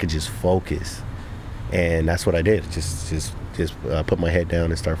 Sure. And I could just focus. And that's what I did. Just put my head down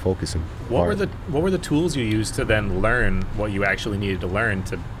and start focusing. What were the tools you used to then learn what you actually needed to learn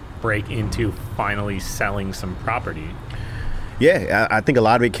to break into finally selling some property? Yeah, I think a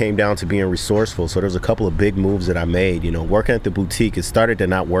lot of it came down to being resourceful. So there's a couple of big moves that I made. Working at the boutique, it started to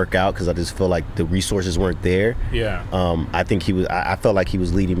not work out because I just feel like the resources weren't there. Yeah. I think I felt like he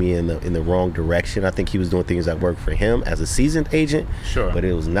was leading me in the wrong direction. I think he was doing things that worked for him as a seasoned agent. Sure. But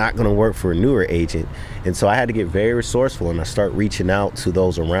it was not going to work for a newer agent. And so I had to get very resourceful, and I start reaching out to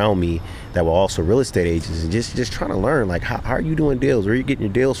those around me that were also real estate agents and just trying to learn, like, how are you doing deals? Where are you getting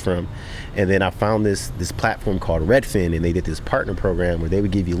your deals from? And then I found this platform called Redfin, and they did this partner program where they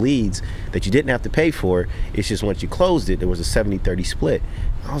would give you leads that you didn't have to pay for. It's just once you closed it, there was a 70-30 split.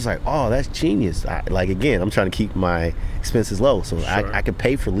 I was like, oh, that's genius. Again, I'm trying to keep my expenses low. So sure. I could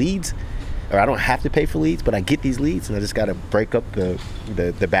pay for leads, or I don't have to pay for leads, but I get these leads and I just got to break up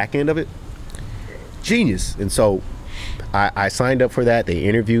the back end of it. Genius. And so I signed up for that. They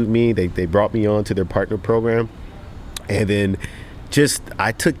interviewed me. They brought me on to their partner program. And then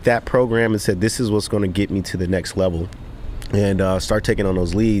I took that program and said, this is what's going to get me to the next level, and start taking on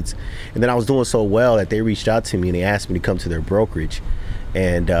those leads. And then I was doing so well that they reached out to me and they asked me to come to their brokerage.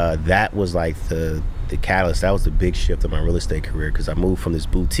 And that was like the catalyst. That was the big shift of my real estate career, because I moved from this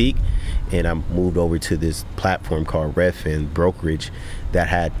boutique and I moved over to this platform called Redfin brokerage that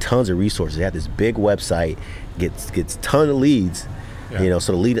had tons of resources. They had this big website, gets ton of leads, You know,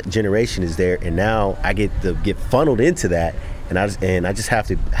 so the lead generation is there, and now I get to get funneled into that, and I just have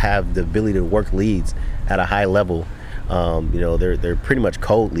to have the ability to work leads at a high level. You know, they're pretty much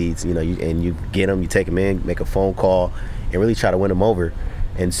cold leads. You know, you get them, you take them in, make a phone call, and really try to win them over.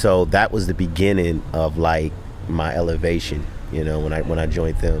 And so that was the beginning of like my elevation. You know, when I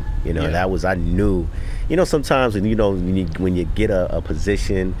joined them, you know, that was, I knew, you know, sometimes when when you get a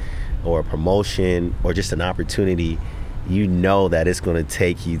position or a promotion or just an opportunity, you know that it's going to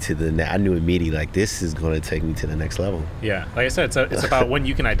take you to I knew immediately, like, this is going to take me to the next level. Yeah, like I said, it's about when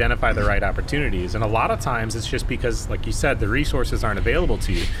you can identify the right opportunities. And a lot of times it's just because, like you said, the resources aren't available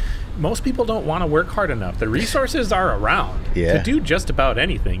to you. Most people don't want to work hard enough. The resources are around to do just about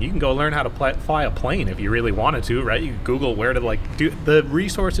anything. You can go learn how to fly a plane if you really wanted to, right? You can Google where to do. The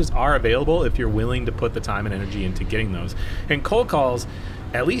resources are available if you're willing to put the time and energy into getting those. And cold calls,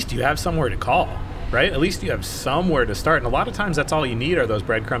 at least you have somewhere to call, right? At least you have somewhere to start. And a lot of times that's all you need are those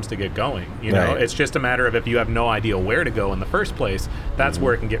breadcrumbs to get going. You know, it's just a matter of if you have no idea where to go in the first place, that's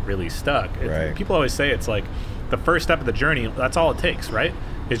where it can get really stuck. People always say it's like the first step of the journey, that's all it takes, right?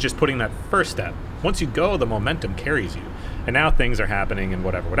 It's just putting that first step. Once you go, the momentum carries you. And now things are happening and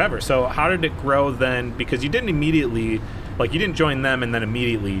whatever. So how did it grow then? Because you didn't immediately, like, you didn't join them and then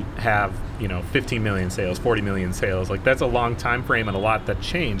immediately have, you know, 15 million sales, 40 million sales. Like, that's a long time frame and a lot that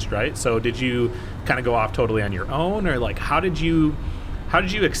changed, right? So did you kind of go off totally on your own, or like how did you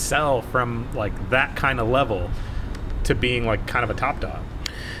excel from like that kind of level to being like kind of a top dog?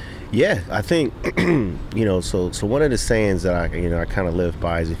 Yeah, I think, you know, so one of the sayings that I kind of live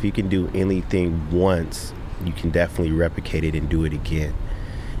by is, if you can do anything once, you can definitely replicate it and do it again.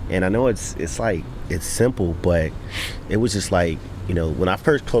 And I know it's simple, but it was just like, you know, when I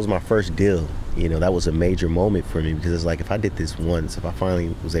first closed my first deal, you know, that was a major moment for me, because it's like, if I did this once, if I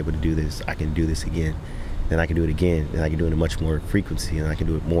finally was able to do this, I can do this again. Then I can do it again, and I can do it in much more frequency, and I can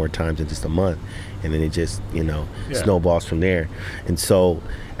do it more times than just a month, and then it just, you know, snowballs from there. And so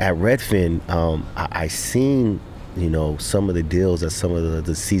at Redfin, I seen, you know, some of the deals that some of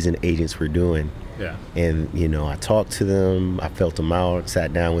the seasoned agents were doing. And, you know, I talked to them, I felt them out,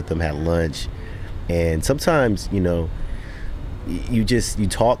 sat down with them, had lunch. And sometimes, you know, you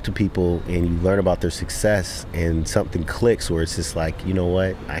talk to people and you learn about their success, and something clicks where it's just like, you know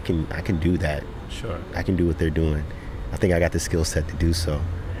what, I can do that. Sure. I can do what they're doing. I think I got the skill set to do so.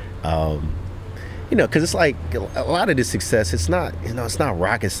 You know, because it's like a lot of this success, it's not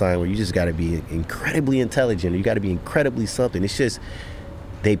rocket science where you just got to be incredibly intelligent, or you got to be incredibly something. It's just,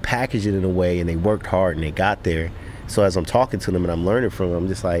 they package it in a way, and they worked hard and they got there. So as I'm talking to them and I'm learning from them, I'm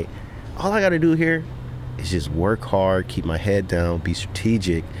just like, all I got to do here is just work hard, keep my head down, be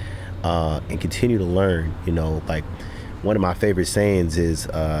strategic, and continue to learn. You know, like, one of my favorite sayings is,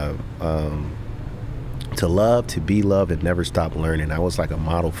 to love, to be loved, and never stop learning. That was like a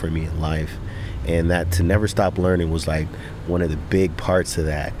model for me in life. And that to never stop learning was like one of the big parts of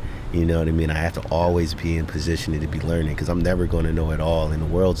that. You know what I mean? I have to always be in position to be learning, because I'm never going to know it all. And the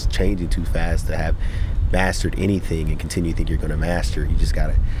world's changing too fast to have mastered anything and continue to think you're going to master. You just got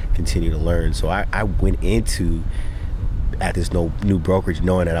to continue to learn. So I went into at this new brokerage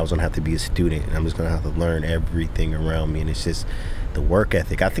knowing that I was going to have to be a student, and I'm just going to have to learn everything around me. And it's just the work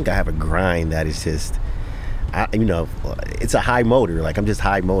ethic. I think I have a grind that is just, you know, it's a high motor. Like, I'm just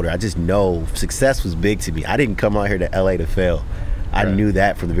high motor. I just know success was big to me. I didn't come out here to LA to fail. I knew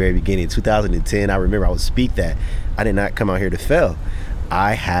that from the very beginning. In 2010, I remember I would speak that. I did not come out here to fail.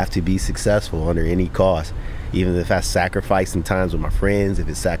 I have to be successful under any cost. Even if I sacrifice some times with my friends, if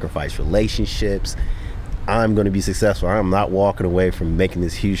it sacrifice relationships, I'm going to be successful. I'm not walking away from making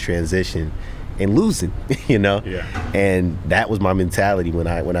this huge transition and losing, you know? And that was my mentality when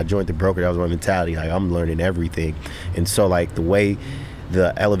I joined the broker. That was my mentality. Like, I'm learning everything. And so, like, the way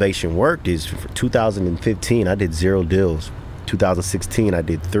the elevation worked is, for 2015, I did 0 deals. 2016, I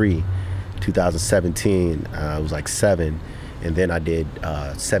did 3. 2017, I was like 7. And then I did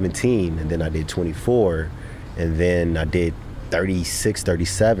 17, and then I did 24, and then I did 36,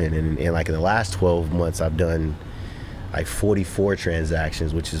 37. And like in the last 12 months, I've done like 44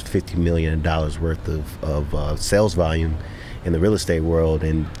 transactions, which is $50 million worth of sales volume in the real estate world.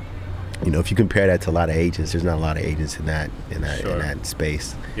 And, you know, if you compare that to a lot of agents, there's not a lot of agents in that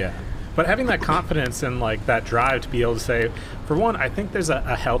space. Yeah. But having that confidence and like that drive to be able to say, for one, I think there's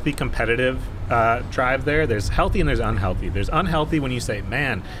a healthy competitive drive there. There's healthy and there's unhealthy. There's unhealthy when you say,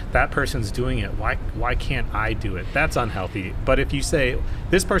 man, that person's doing it. Why can't I do it? That's unhealthy. But if you say,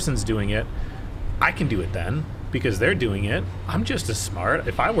 this person's doing it, I can do it then because they're doing it. I'm just as smart.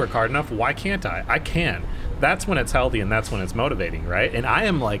 If I work hard enough, why can't I? I can. That's when it's healthy, and that's when it's motivating, right? And I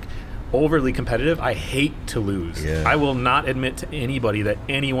am like overly competitive. I hate to lose. Yeah. I will not admit to anybody that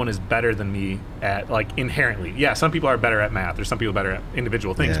anyone is better than me at, like, inherently. Yeah, some people are better at math, or some people are better at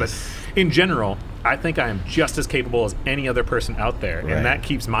individual things, but in general, I think I am just as capable as any other person out there, and that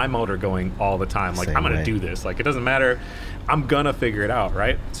keeps my motor going all the time. Like, I'm going to do this. Like, it doesn't matter. I'm going to figure it out,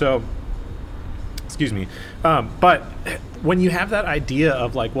 right? So, excuse me. But when you have that idea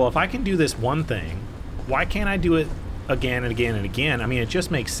of, like, well, if I can do this one thing, why can't I do it again and again and again? I mean, it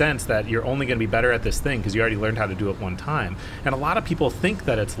just makes sense that you're only going to be better at this thing because you already learned how to do it one time. And a lot of people think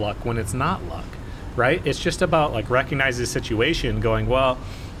that it's luck when it's not luck, right? It's just about, like, recognizing the situation, going, well,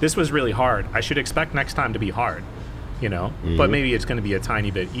 this was really hard. I should expect next time to be hard, you know, but maybe it's going to be a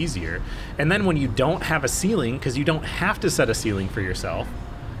tiny bit easier. And then when you don't have a ceiling, because you don't have to set a ceiling for yourself,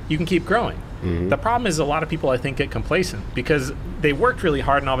 you can keep growing. The problem is a lot of people, I think, get complacent because they worked really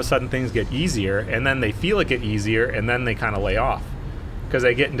hard and all of a sudden things get easier, and then they feel it get easier, and then they kind of lay off because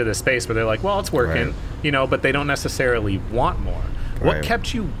they get into this space where they're like, well, it's working, you know, but they don't necessarily want more. What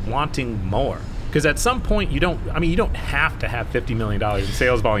kept you wanting more? Because at some point you don't have to have $50 million in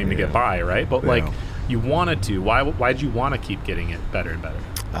sales volume to get by, right? But like, you wanted to. Why'd you want to keep getting it better and better?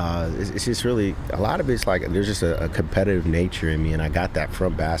 It's just really, a lot of it's like, there's just a competitive nature in me, and I got that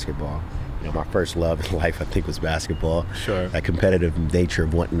from basketball. You know, my first love in life, I think, was basketball. Sure. That competitive nature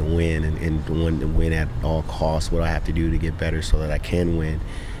of wanting to win and wanting to win at all costs. What do I have to do to get better so that I can win?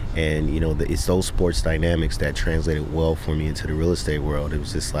 And, you know, it's those sports dynamics that translated well for me into the real estate world. It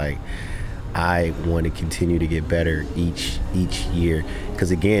was just like, I want to continue to get better each year. Because,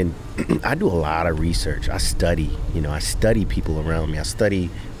 again, I do a lot of research. I study people around me. I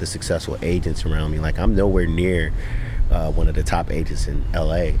study the successful agents around me. Like, I'm nowhere near one of the top agents in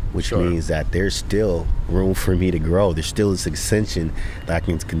LA, which means that there's still room for me to grow. There's still this ascension that I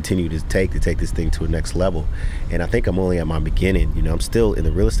can continue to take this thing to a next level. And I think I'm only at my beginning. You know, I'm still in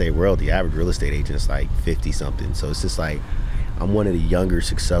the real estate world. The average real estate agent is like 50 something. So it's just like, I'm one of the younger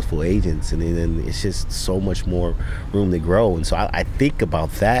successful agents, and then it's just so much more room to grow. And so I think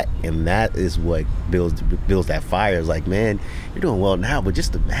about that, and that is what builds that fire. It's like, man, you're doing well now, but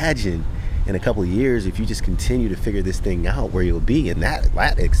just imagine in a couple of years if you just continue to figure this thing out, where you'll be. And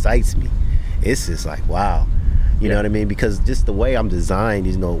that excites me. It's just like, wow. You know what I mean? Because just the way I'm designed,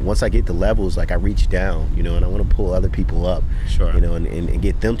 you know, once I get the levels, like, I reach down, you know, and I want to pull other people up, you know, and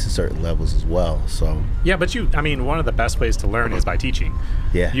get them to certain levels as well. So yeah, but one of the best ways to learn is by teaching.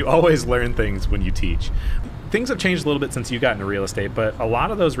 Yeah, you always learn things when you teach. Things have changed a little bit since you got into real estate, but a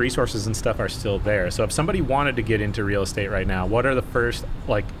lot of those resources and stuff are still there. So if somebody wanted to get into real estate right now, what are the first,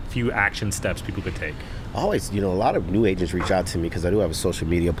 like, few action steps people could take? Always, you know, a lot of new agents reach out to me because I do have a social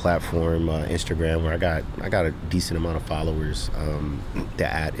media platform, Instagram, where I got a decent amount of followers. The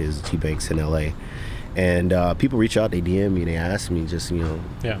 @ is Eubanks in LA, and people reach out, they DM me, they ask me just, you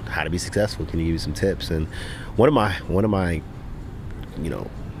know, how to be successful. Can you give me some tips? And one of my, you know,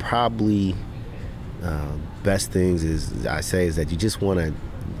 probably best things is that you just want to.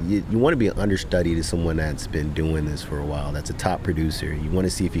 You want to be an understudy to someone that's been doing this for a while, that's a top producer. You want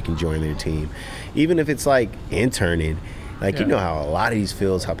to see if you can join their team. Even if it's like interning, like, you know how a lot of these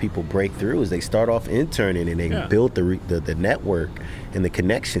fields, how people break through is they start off interning and they build the network and the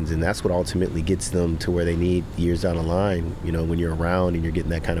connections, and that's what ultimately gets them to where they need years down the line, you know, when you're around and you're getting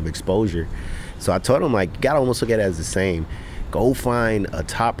that kind of exposure. So I told them, like, you got to almost look at it as the same. Go find a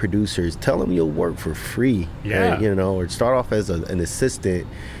top producer. Tell them you'll work for free. You know, or start off as an assistant,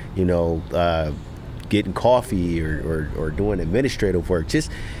 you know, getting coffee or doing administrative work. Just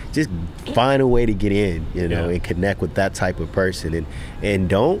find a way to get in, you know, and connect with that type of person. And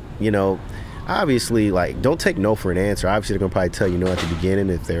don't, you know, obviously, like, don't take no for an answer. Obviously, they're going to probably tell you no at the beginning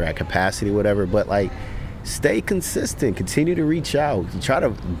if they're at capacity or whatever. But, like, stay consistent. Continue to reach out. You try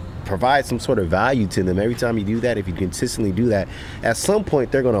to provide some sort of value to them. Every time you do that, if you consistently do that, at some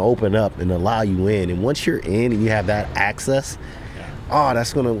point they're going to open up and allow you in. And once you're in and you have that access,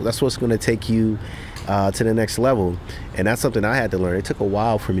 that's what's going to take you to the next level. And that's something I had to learn. It took a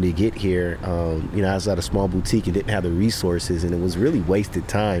while for me to get here. You know, I was at a small boutique and didn't have the resources, and it was really wasted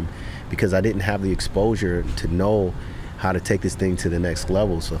time because I didn't have the exposure to know how to take this thing to the next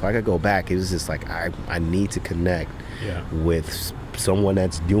level. So if I could go back, it was just like, I need to connect with someone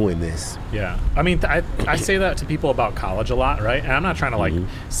that's doing this. Yeah. I mean, I say that to people about college a lot, right? And I'm not trying to, like,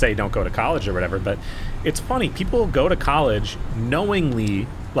 say don't go to college or whatever, but it's funny. People go to college knowingly,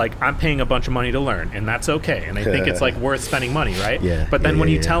 like, I'm paying a bunch of money to learn, and that's okay. And they think it's, like, worth spending money, right? But then when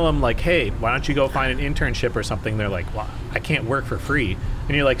you tell them, like, hey, why don't you go find an internship or something? They're like, well, I can't work for free.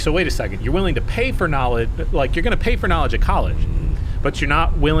 And you're like, so wait a second. You're willing to pay for knowledge. Like, you're going to pay for knowledge at college. but you're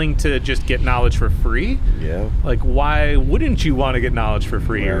not willing to just get knowledge for free. Yeah. Like, why wouldn't you want to get knowledge for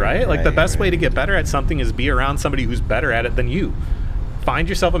free, right? Like, the best way to get better at something is be around somebody who's better at it than you. Find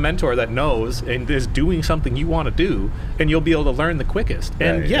yourself a mentor that knows and is doing something you want to do, and you'll be able to learn the quickest.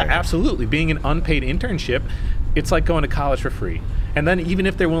 And absolutely, being an unpaid internship, it's like going to college for free. And then even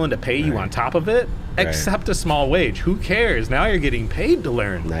if they're willing to pay you on top of it, accept a small wage. Who cares? Now you're getting paid to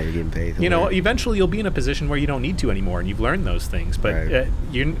learn. Now you're getting paid to You know, learn. eventually you'll be in a position where you don't need to anymore, and you've learned those things. But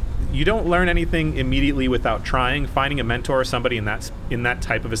you don't learn anything immediately without trying. Finding a mentor or somebody in that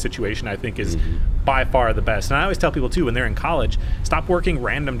type of a situation, I think, is by far the best. And I always tell people too, when they're in college, stop working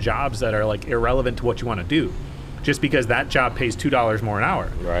random jobs that are like irrelevant to what you want to do, just because that job pays $2 more an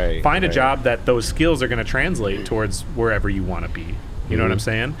hour. Find a job that those skills are going to translate towards wherever you want to be. You know what I'm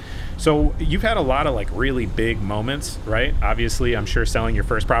saying? So you've had a lot of like really big moments, right? Obviously, I'm sure selling your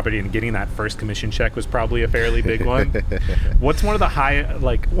first property and getting that first commission check was probably a fairly big one. What's one of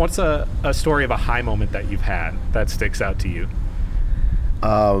the what's a story of a high moment that you've had that sticks out to you?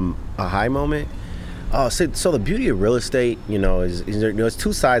 A high moment? So the beauty of real estate, there's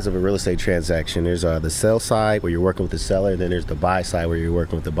two sides of a real estate transaction. There's the sell side where you're working with the seller, then there's the buy side where you're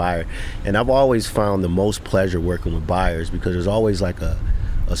working with the buyer. And I've always found the most pleasure working with buyers because there's always like a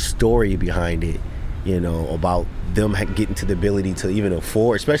story behind it, about them getting to the ability to even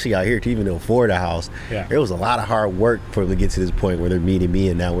afford, especially out here, to even afford a house. There was a lot of hard work for them to get to this point where they're meeting me,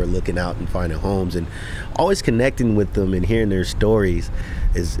 and now we're looking out and finding homes, and always connecting with them and hearing their stories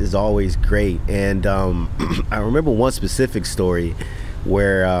is always great. And I remember one specific story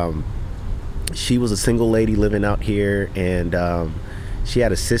where she was a single lady living out here, and she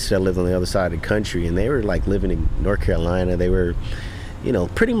had a sister that lived on the other side of the country, and they were like living in North Carolina. They were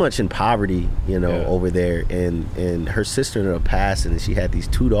pretty much in poverty, over there. And her sister ended up passing, and she had these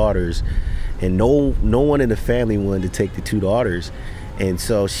two daughters, and no one in the family wanted to take the two daughters. And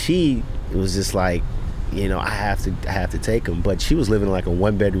so she was just like, I have to take them. But she was living in like a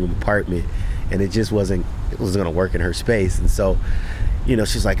 1-bedroom apartment, and it wasn't going to work in her space. And so,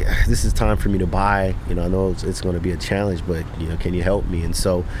 she's like, this is time for me to buy. I know it's going to be a challenge, but, can you help me? And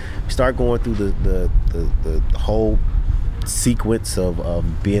so we start going through the whole sequence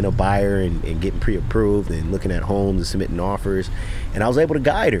of being a buyer and getting pre-approved and looking at homes and submitting offers. And I was able to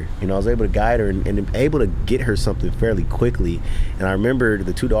guide her. And able to get her something fairly quickly. And I remember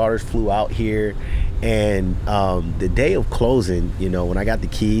the two daughters flew out here, and the day of closing, when I got the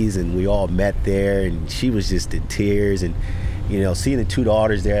keys and we all met there, and she was just in tears, and seeing the two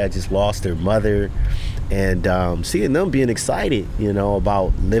daughters there, I just lost their mother, and seeing them being excited,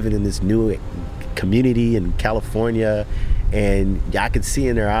 about living in this new community in California. And I could see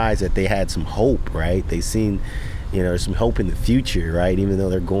in their eyes that they had some hope, right? They seen, some hope in the future, right? Even though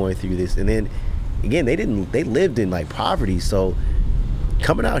they're going through this. And then again, they lived in like poverty. So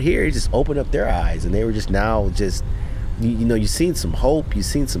coming out here, it just opened up their eyes, and they were just now you've seen some hope, you've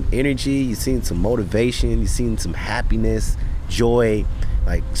seen some energy, you've seen some motivation, you've seen some happiness, joy,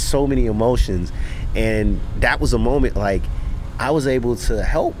 like so many emotions. And that was a moment like I was able to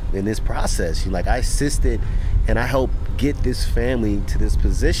help in this process. Like I assisted and I helped get this family to this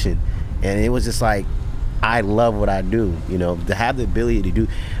position. And it was just like, I love what I do. To have the ability to do,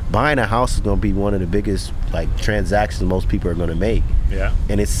 buying a house is going to be one of the biggest like transactions most people are going to make.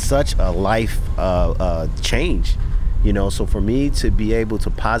 And it's such a life change, so for me to be able to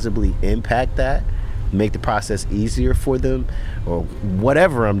positively impact that, make the process easier for them, or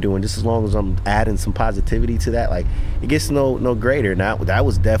whatever I'm doing, just as long as I'm adding some positivity to that, like it gets no greater. Now that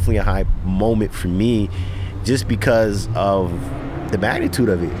was definitely a high moment for me, just because of the magnitude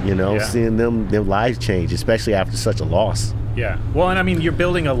of it, seeing them lives change, especially after such a loss. Well, and I mean, you're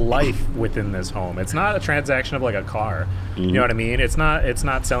building a life within this home. It's not a transaction of like a car. You know what I mean? It's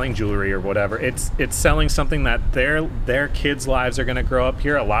not selling jewelry or whatever. It's selling something that their kids' lives are going to grow up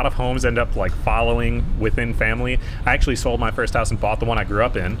here. A lot of homes end up like following within family. I actually sold my first house and bought the one I grew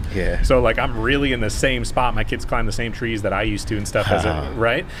up in. So like I'm really in the same spot. My kids climb the same trees that I used to and stuff,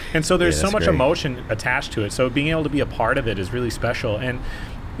 right? And so there's so much emotion attached to it. So being able to be a part of it is really special. And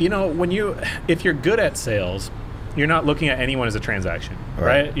if you're good at sales, you're not looking at anyone as a transaction,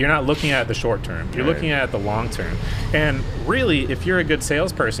 right? You're not looking at the short term. You're looking at the long term. And really, if you're a good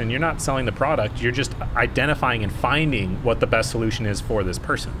salesperson, you're not selling the product. You're just identifying and finding what the best solution is for this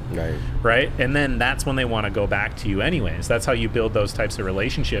person, right? And then that's when they want to go back to you anyways. That's how you build those types of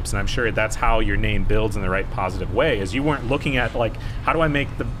relationships. And I'm sure that's how your name builds in the right positive way, is you weren't looking at like, how do I make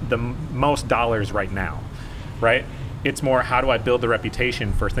the most dollars right now, right? It's more, how do I build the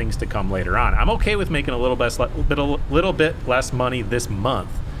reputation for things to come later on? I'm okay with making a little bit less money this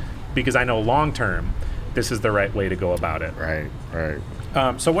month, because I know long term this is the right way to go about it.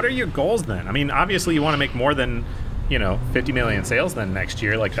 Right. So what are your goals then? I mean, obviously you want to make more than, 50 million sales then next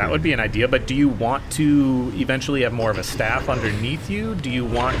year. Like that would be an idea, but do you want to eventually have more of a staff underneath you? Do you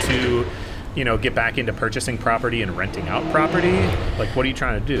want to, get back into purchasing property and renting out property? Like, what are you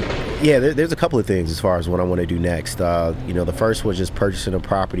trying to do? Yeah, there's a couple of things as far as what I want to do next. The first was just purchasing a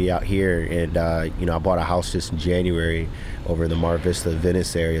property out here, and I bought a house just in January over in the Mar Vista,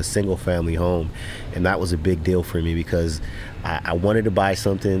 Venice area, single family home, and that was a big deal for me because I wanted to buy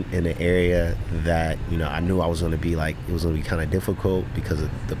something in an area that I knew I was going to be like, it was going to be kind of difficult because of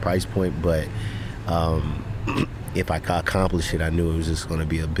the price point, but if I could accomplish it, I knew it was just going to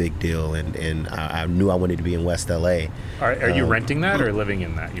be a big deal, and I knew I wanted to be in West LA. Are you renting that or living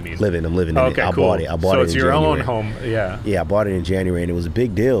in that, you mean? I'm living in it. I cool. bought it. I bought so it it's in your January. own home, yeah. Yeah, I bought it in January, and it was a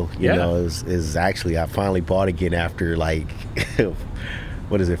big deal. Yeah. It was actually, I finally bought again after like,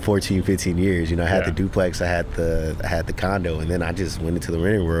 14, 15 years. I had the duplex, I had the condo, and then I just went into the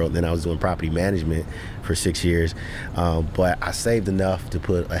renting world. Then I was doing property management for 6 years. But I saved enough to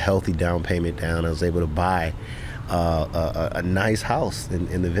put a healthy down payment down. I was able to buy a nice house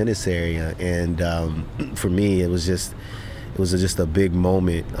in the Venice area, and for me, it was just a big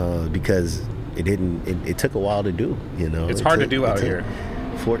moment because it took a while to do. It's hard to do out here.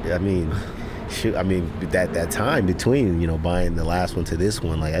 That time between buying the last one to this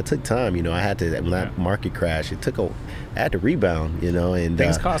one, like that took time. I had to, when that market crash, I had to rebound. And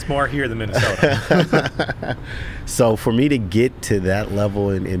things cost more here than Minnesota. So for me to get to that level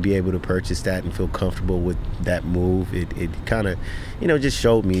and be able to purchase that and feel comfortable with that move, it kind of just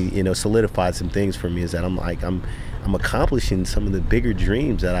showed me, solidified some things for me. Is that I'm accomplishing some of the bigger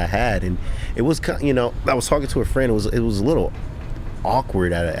dreams that I had, and it was I was talking to a friend. It was a little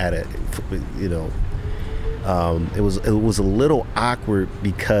awkward it was a little awkward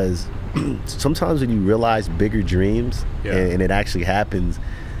because sometimes when you realize bigger dreams and it actually happens,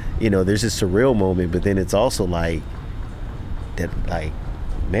 there's this surreal moment, but then it's also like that, like,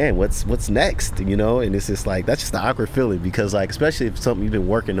 man, what's next, and it's just like, that's just the awkward feeling because, like, especially if something you've been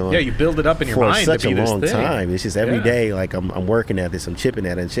working on, you build it up in your mind for such to be a long this thing. time. It's just every day, like I'm working at this, I'm chipping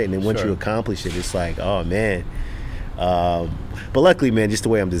at it and shit, and then once you accomplish it, it's like, oh man. But luckily, man, just the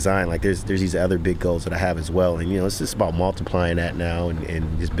way I'm designed, like there's these other big goals that I have as well, and it's just about multiplying that now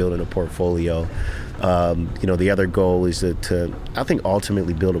and just building a portfolio. The other goal is to I think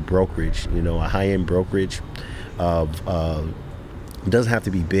ultimately build a brokerage, a high-end brokerage of it doesn't have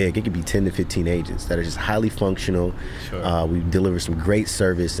to be big. It could be 10 to 15 agents that are just highly functional. We deliver some great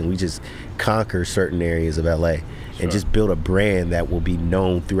service, and we just conquer certain areas of LA and just build a brand that will be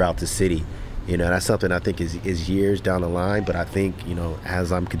known throughout the city. That's something I think is years down the line, but I think,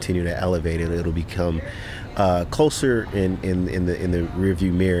 as I'm continuing to elevate it, it'll become closer in the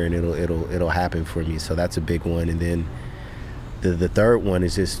rearview mirror, and it'll happen for me. So that's a big one. And then the third one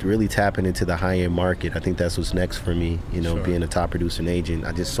is just really tapping into the high-end market. I think that's what's next for me, being a top producing agent.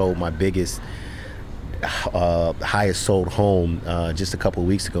 I just sold my biggest, highest sold home just a couple of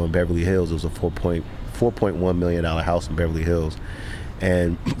weeks ago in Beverly Hills. It was a $4.1 million house in Beverly Hills.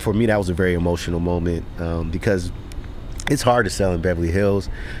 And for me, that was a very emotional moment because it's hard to sell in Beverly Hills.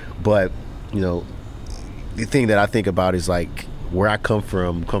 But, the thing that I think about is like where I come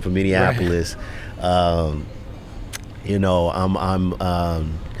from Minneapolis. Right.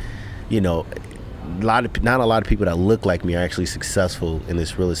 Not a lot of people that look like me are actually successful in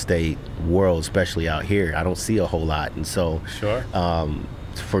this real estate world, especially out here. I don't see a whole lot. And so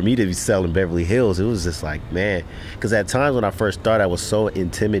for me to be selling Beverly Hills, it was just like, man, because at times when I first started, I was so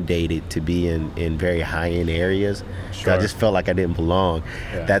intimidated to be in very high-end areas that I just felt like I didn't belong.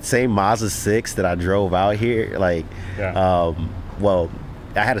 That same Mazda 6 that I drove out here, like, well,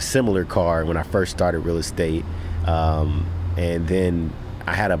 I had a similar car when I first started real estate, and then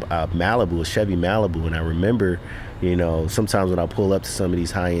I had a Malibu, a Chevy Malibu, and I remember, sometimes when I pull up to some of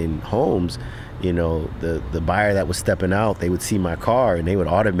these high-end homes, the buyer that was stepping out, they would see my car and they would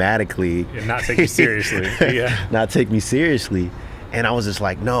automatically not take you seriously. Not take me seriously. And I was just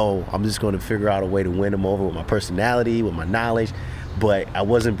like, no, I'm just going to figure out a way to win them over with my personality, with my knowledge. But I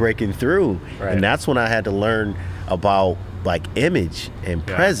wasn't breaking through. And that's when I had to learn about like image and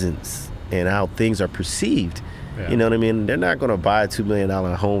presence and how things are perceived. You know what I mean? They're not going to buy a $2 million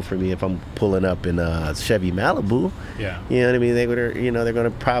home for me if I'm pulling up in a Chevy Malibu. You know what I mean? They're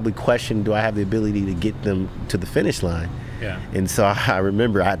going to probably question, do I have the ability to get them to the finish line? And so I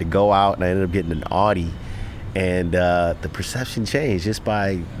remember I had to go out and I ended up getting an Audi. And the perception changed just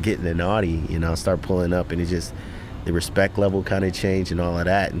by getting an Audi. I start pulling up and it just the respect level kind of changed and all of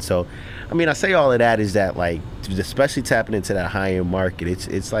that. And so, I mean, I say all of that is that, like, especially tapping into that high-end market,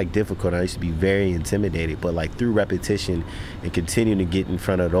 it's like difficult. I used to be very intimidated, but like through repetition and continuing to get in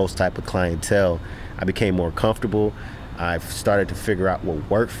front of those type of clientele, I became more comfortable. I've started to figure out what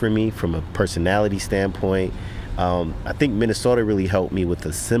worked for me from a personality standpoint. I think Minnesota really helped me with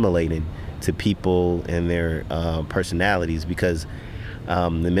assimilating to people and their personalities, because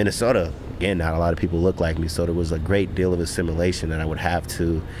in Minnesota, again, not a lot of people look like me, so there was a great deal of assimilation that I would have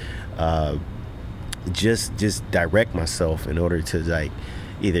to just direct myself in order to, like,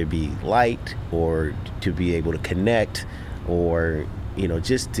 either be liked or to be able to connect, or, you know,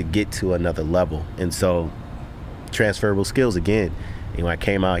 just to get to another level. And so transferable skills, again, you know, I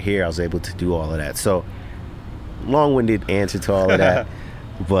came out here, I was able to do all of that. So long-winded answer to all of that.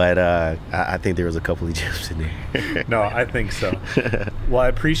 But I think there was a couple of gems in there. No, I think so. Well, I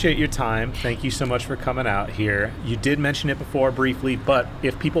appreciate your time. Thank you so much for coming out here. You did mention it before briefly, but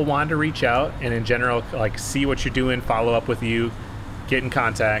if people wanted to reach out and in general, like, see what you're doing, follow up with you, get in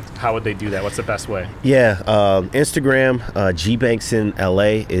contact, how would they do that? What's the best way? Yeah, Instagram, Gbanks in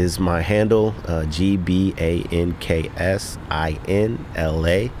LA is my handle,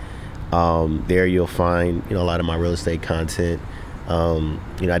 GBANKSINLA. There you'll find, you know, a lot of my real estate content.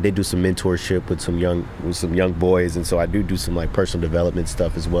 You know, I did do some mentorship with some young boys, and so I do some like personal development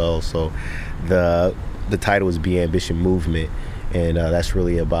stuff as well. So the title is Be Ambition Movement, and that's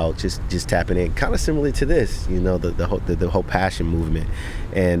really about just tapping in, kind of similar to this, you know, the whole passion movement.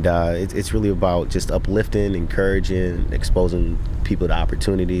 And it's really about just uplifting, encouraging, exposing people to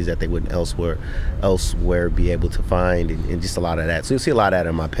opportunities that they wouldn't elsewhere be able to find, and just a lot of that. So you'll see a lot of that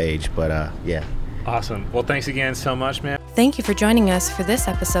on my page. But yeah. Awesome. Well, thanks again so much, man. Thank you for joining us for this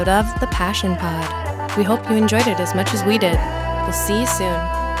episode of The Passion Pod. We hope you enjoyed it as much as we did. We'll see you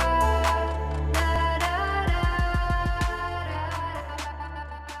soon.